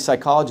there are any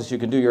psychologists, you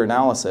can do your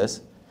analysis.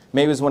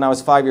 Maybe it was when I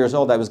was 5 years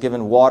old, I was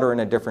given water in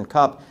a different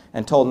cup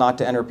and told not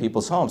to enter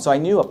people's homes. So I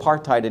knew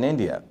apartheid in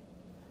India.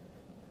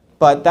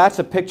 But that's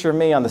a picture of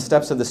me on the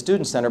steps of the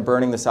Student Center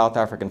burning the South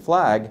African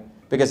flag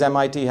because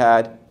MIT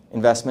had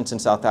investments in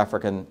South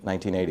Africa in the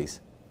 1980s.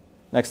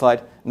 Next slide.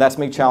 And that's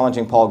me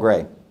challenging Paul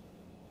Gray.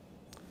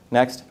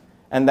 Next.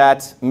 And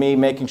that's me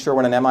making sure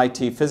when an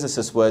MIT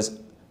physicist was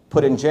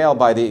put in jail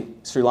by the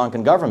Sri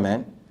Lankan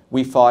government,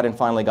 we fought and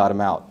finally got him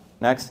out.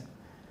 Next.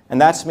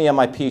 And that's me on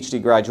my PhD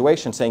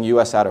graduation saying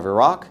US out of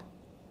Iraq.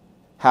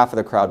 Half of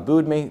the crowd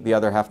booed me. The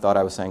other half thought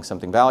I was saying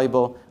something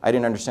valuable. I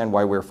didn't understand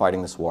why we were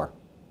fighting this war.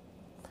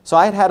 So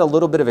I had had a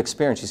little bit of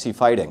experience, you see,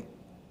 fighting.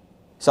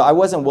 So I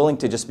wasn't willing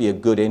to just be a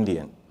good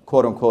Indian,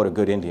 quote unquote, a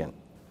good Indian.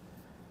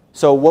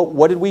 So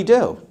what did we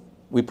do?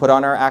 We put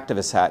on our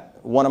activist hat.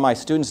 One of my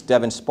students,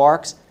 Devin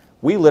Sparks,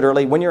 we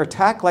literally, when you're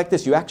attacked like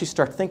this, you actually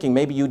start thinking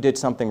maybe you did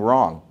something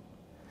wrong.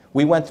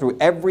 We went through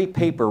every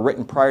paper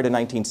written prior to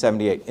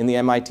 1978 in the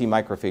MIT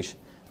microfiche.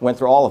 Went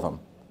through all of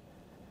them.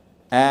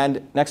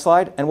 And next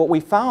slide. And what we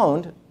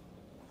found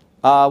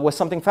was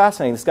something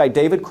fascinating. This guy,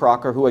 David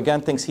Crocker, who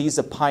again thinks he's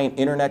a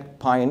internet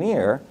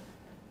pioneer,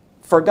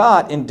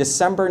 forgot in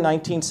December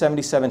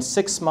 1977,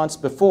 6 months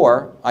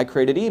before I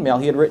created email,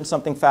 he had written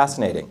something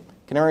fascinating.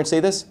 Can everyone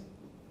see this? It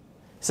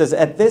says,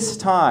 at this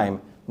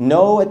time,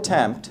 no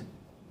attempt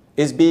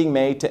is being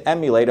made to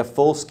emulate a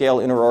full-scale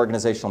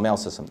interorganizational mail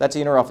system. That's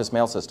the interoffice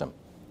mail system.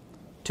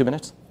 2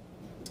 minutes?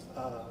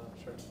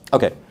 Sure.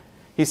 Okay.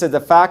 He said the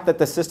fact that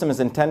the system is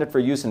intended for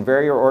use in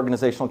various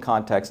organizational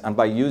contexts and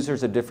by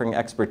users of differing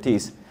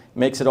expertise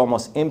makes it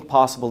almost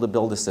impossible to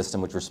build a system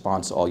which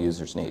responds to all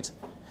users' needs.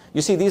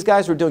 You see, these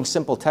guys were doing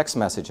simple text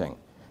messaging.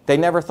 They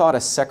never thought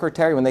a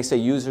secretary, when they say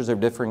users of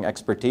differing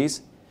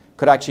expertise,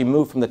 could actually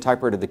move from the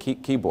typewriter to the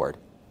keyboard.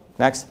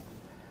 Next.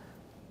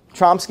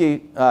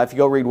 Chomsky, if you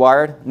go read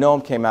Wired,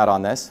 Noam came out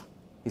on this.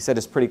 He said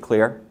it's pretty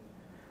clear.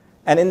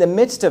 And in the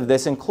midst of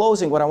this, in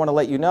closing, what I want to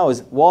let you know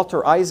is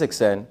Walter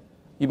Isaacson,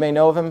 you may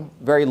know of him,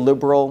 very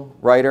liberal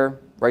writer,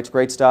 writes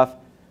great stuff.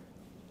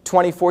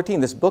 2014,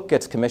 this book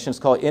gets commissioned. It's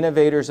called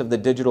Innovators of the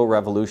Digital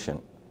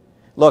Revolution.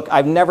 Look,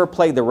 I've never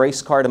played the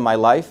race card in my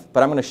life,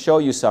 but I'm going to show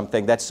you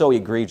something that's so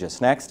egregious.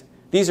 Next.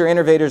 These are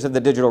innovators of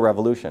the digital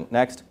revolution.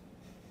 Next.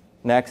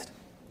 Next.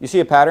 You see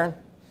a pattern?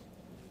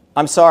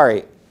 I'm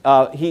sorry.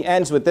 He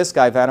ends with this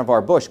guy,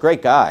 Vannevar Bush,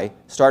 great guy,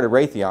 started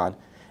Raytheon.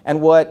 And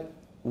what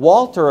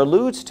Walter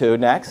alludes to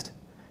next,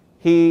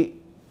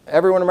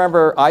 everyone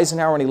remember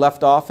Eisenhower when he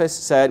left office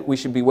said we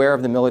should beware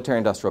of the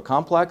military-industrial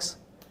complex,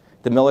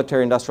 the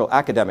military-industrial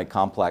academic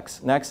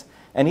complex. Next.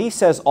 And he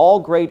says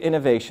all great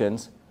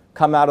innovations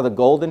come out of the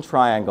golden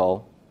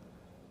triangle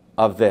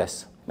of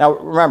this. Now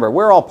remember,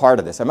 we're all part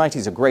of this. MIT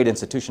is a great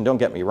institution, don't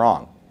get me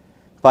wrong.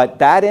 But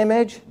that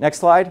image, next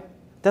slide,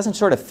 doesn't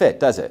sort of fit,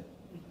 does it?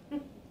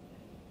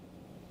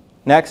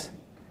 Next.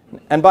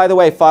 And by the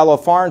way, Philo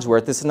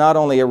Farnsworth, this is not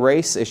only a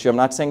race issue, I'm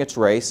not saying it's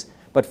race,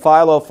 but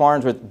Philo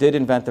Farnsworth did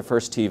invent the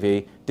first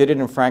TV, did it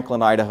in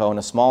Franklin, Idaho, in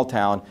a small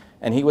town,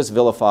 and he was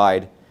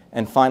vilified.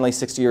 And finally,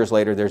 60 years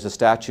later, there's a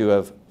statue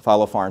of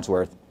Philo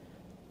Farnsworth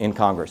in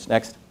Congress.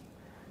 Next.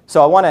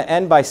 So I want to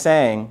end by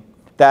saying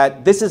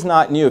that this is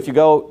not new. If you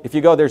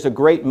go, there's a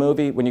great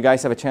movie, when you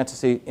guys have a chance to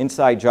see,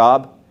 Inside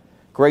Job.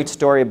 Great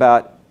story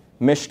about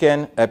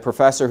Mishkin, a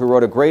professor who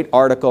wrote a great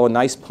article, a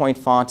nice point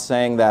font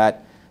saying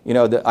that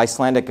the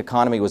Icelandic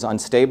economy was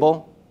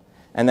unstable,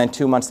 and then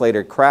 2 months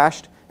later it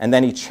crashed, and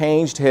then he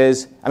changed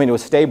it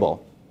was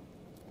stable,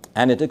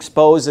 and it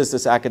exposes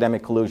this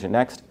academic collusion.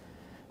 Next.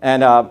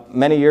 And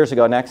many years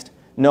ago, next,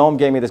 Noam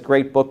gave me this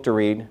great book to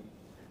read,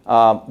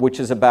 which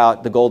is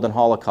about the Golden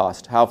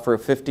Holocaust, how for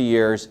 50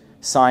 years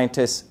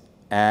scientists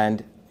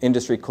and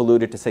industry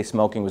colluded to say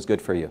smoking was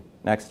good for you.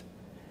 Next.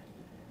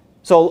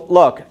 So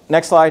look,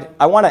 next slide.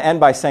 I want to end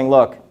by saying,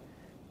 look,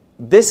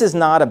 this is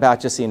not about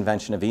just the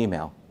invention of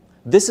email.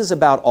 This is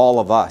about all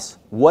of us.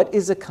 What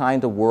is the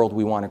kind of world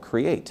we want to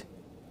create?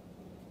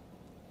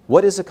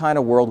 What is the kind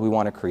of world we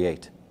want to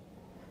create?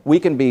 We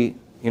can be,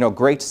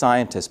 great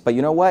scientists, but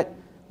you know what?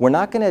 We're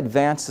not going to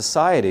advance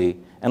society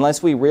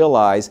unless we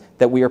realize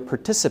that we are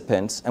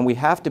participants, and we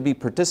have to be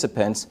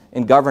participants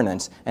in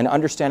governance and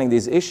understanding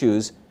these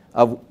issues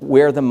of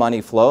where the money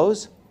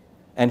flows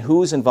and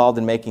who's involved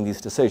in making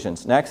these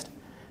decisions. Next.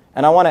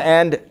 And I want to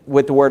end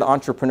with the word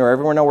entrepreneur.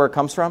 Everyone know where it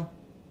comes from?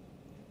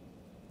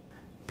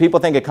 People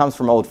think it comes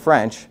from Old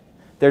French.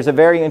 There's a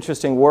very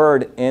interesting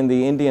word in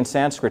the Indian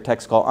Sanskrit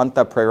text called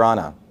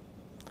antaprerana.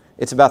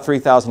 It's about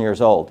 3,000 years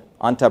old.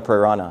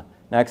 Antaprerana.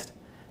 Next.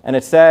 And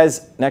it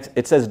says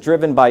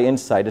driven by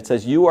insight. It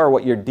says you are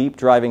what your deep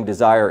driving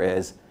desire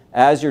is.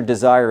 As your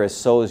desire is,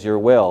 so is your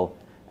will.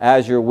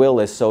 As your will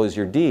is, so is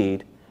your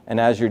deed. And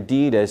as your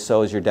deed is,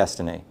 so is your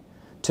destiny.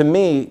 To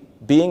me,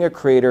 being a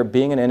creator,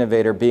 being an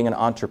innovator, being an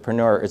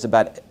entrepreneur is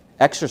about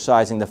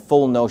exercising the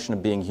full notion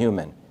of being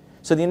human.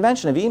 So the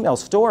invention of email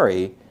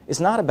story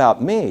is not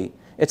about me.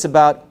 It's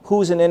about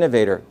who's an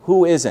innovator,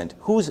 who isn't,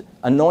 who's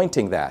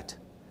anointing that,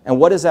 and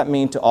what does that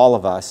mean to all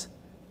of us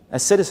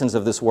as citizens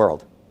of this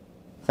world.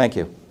 Thank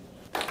you.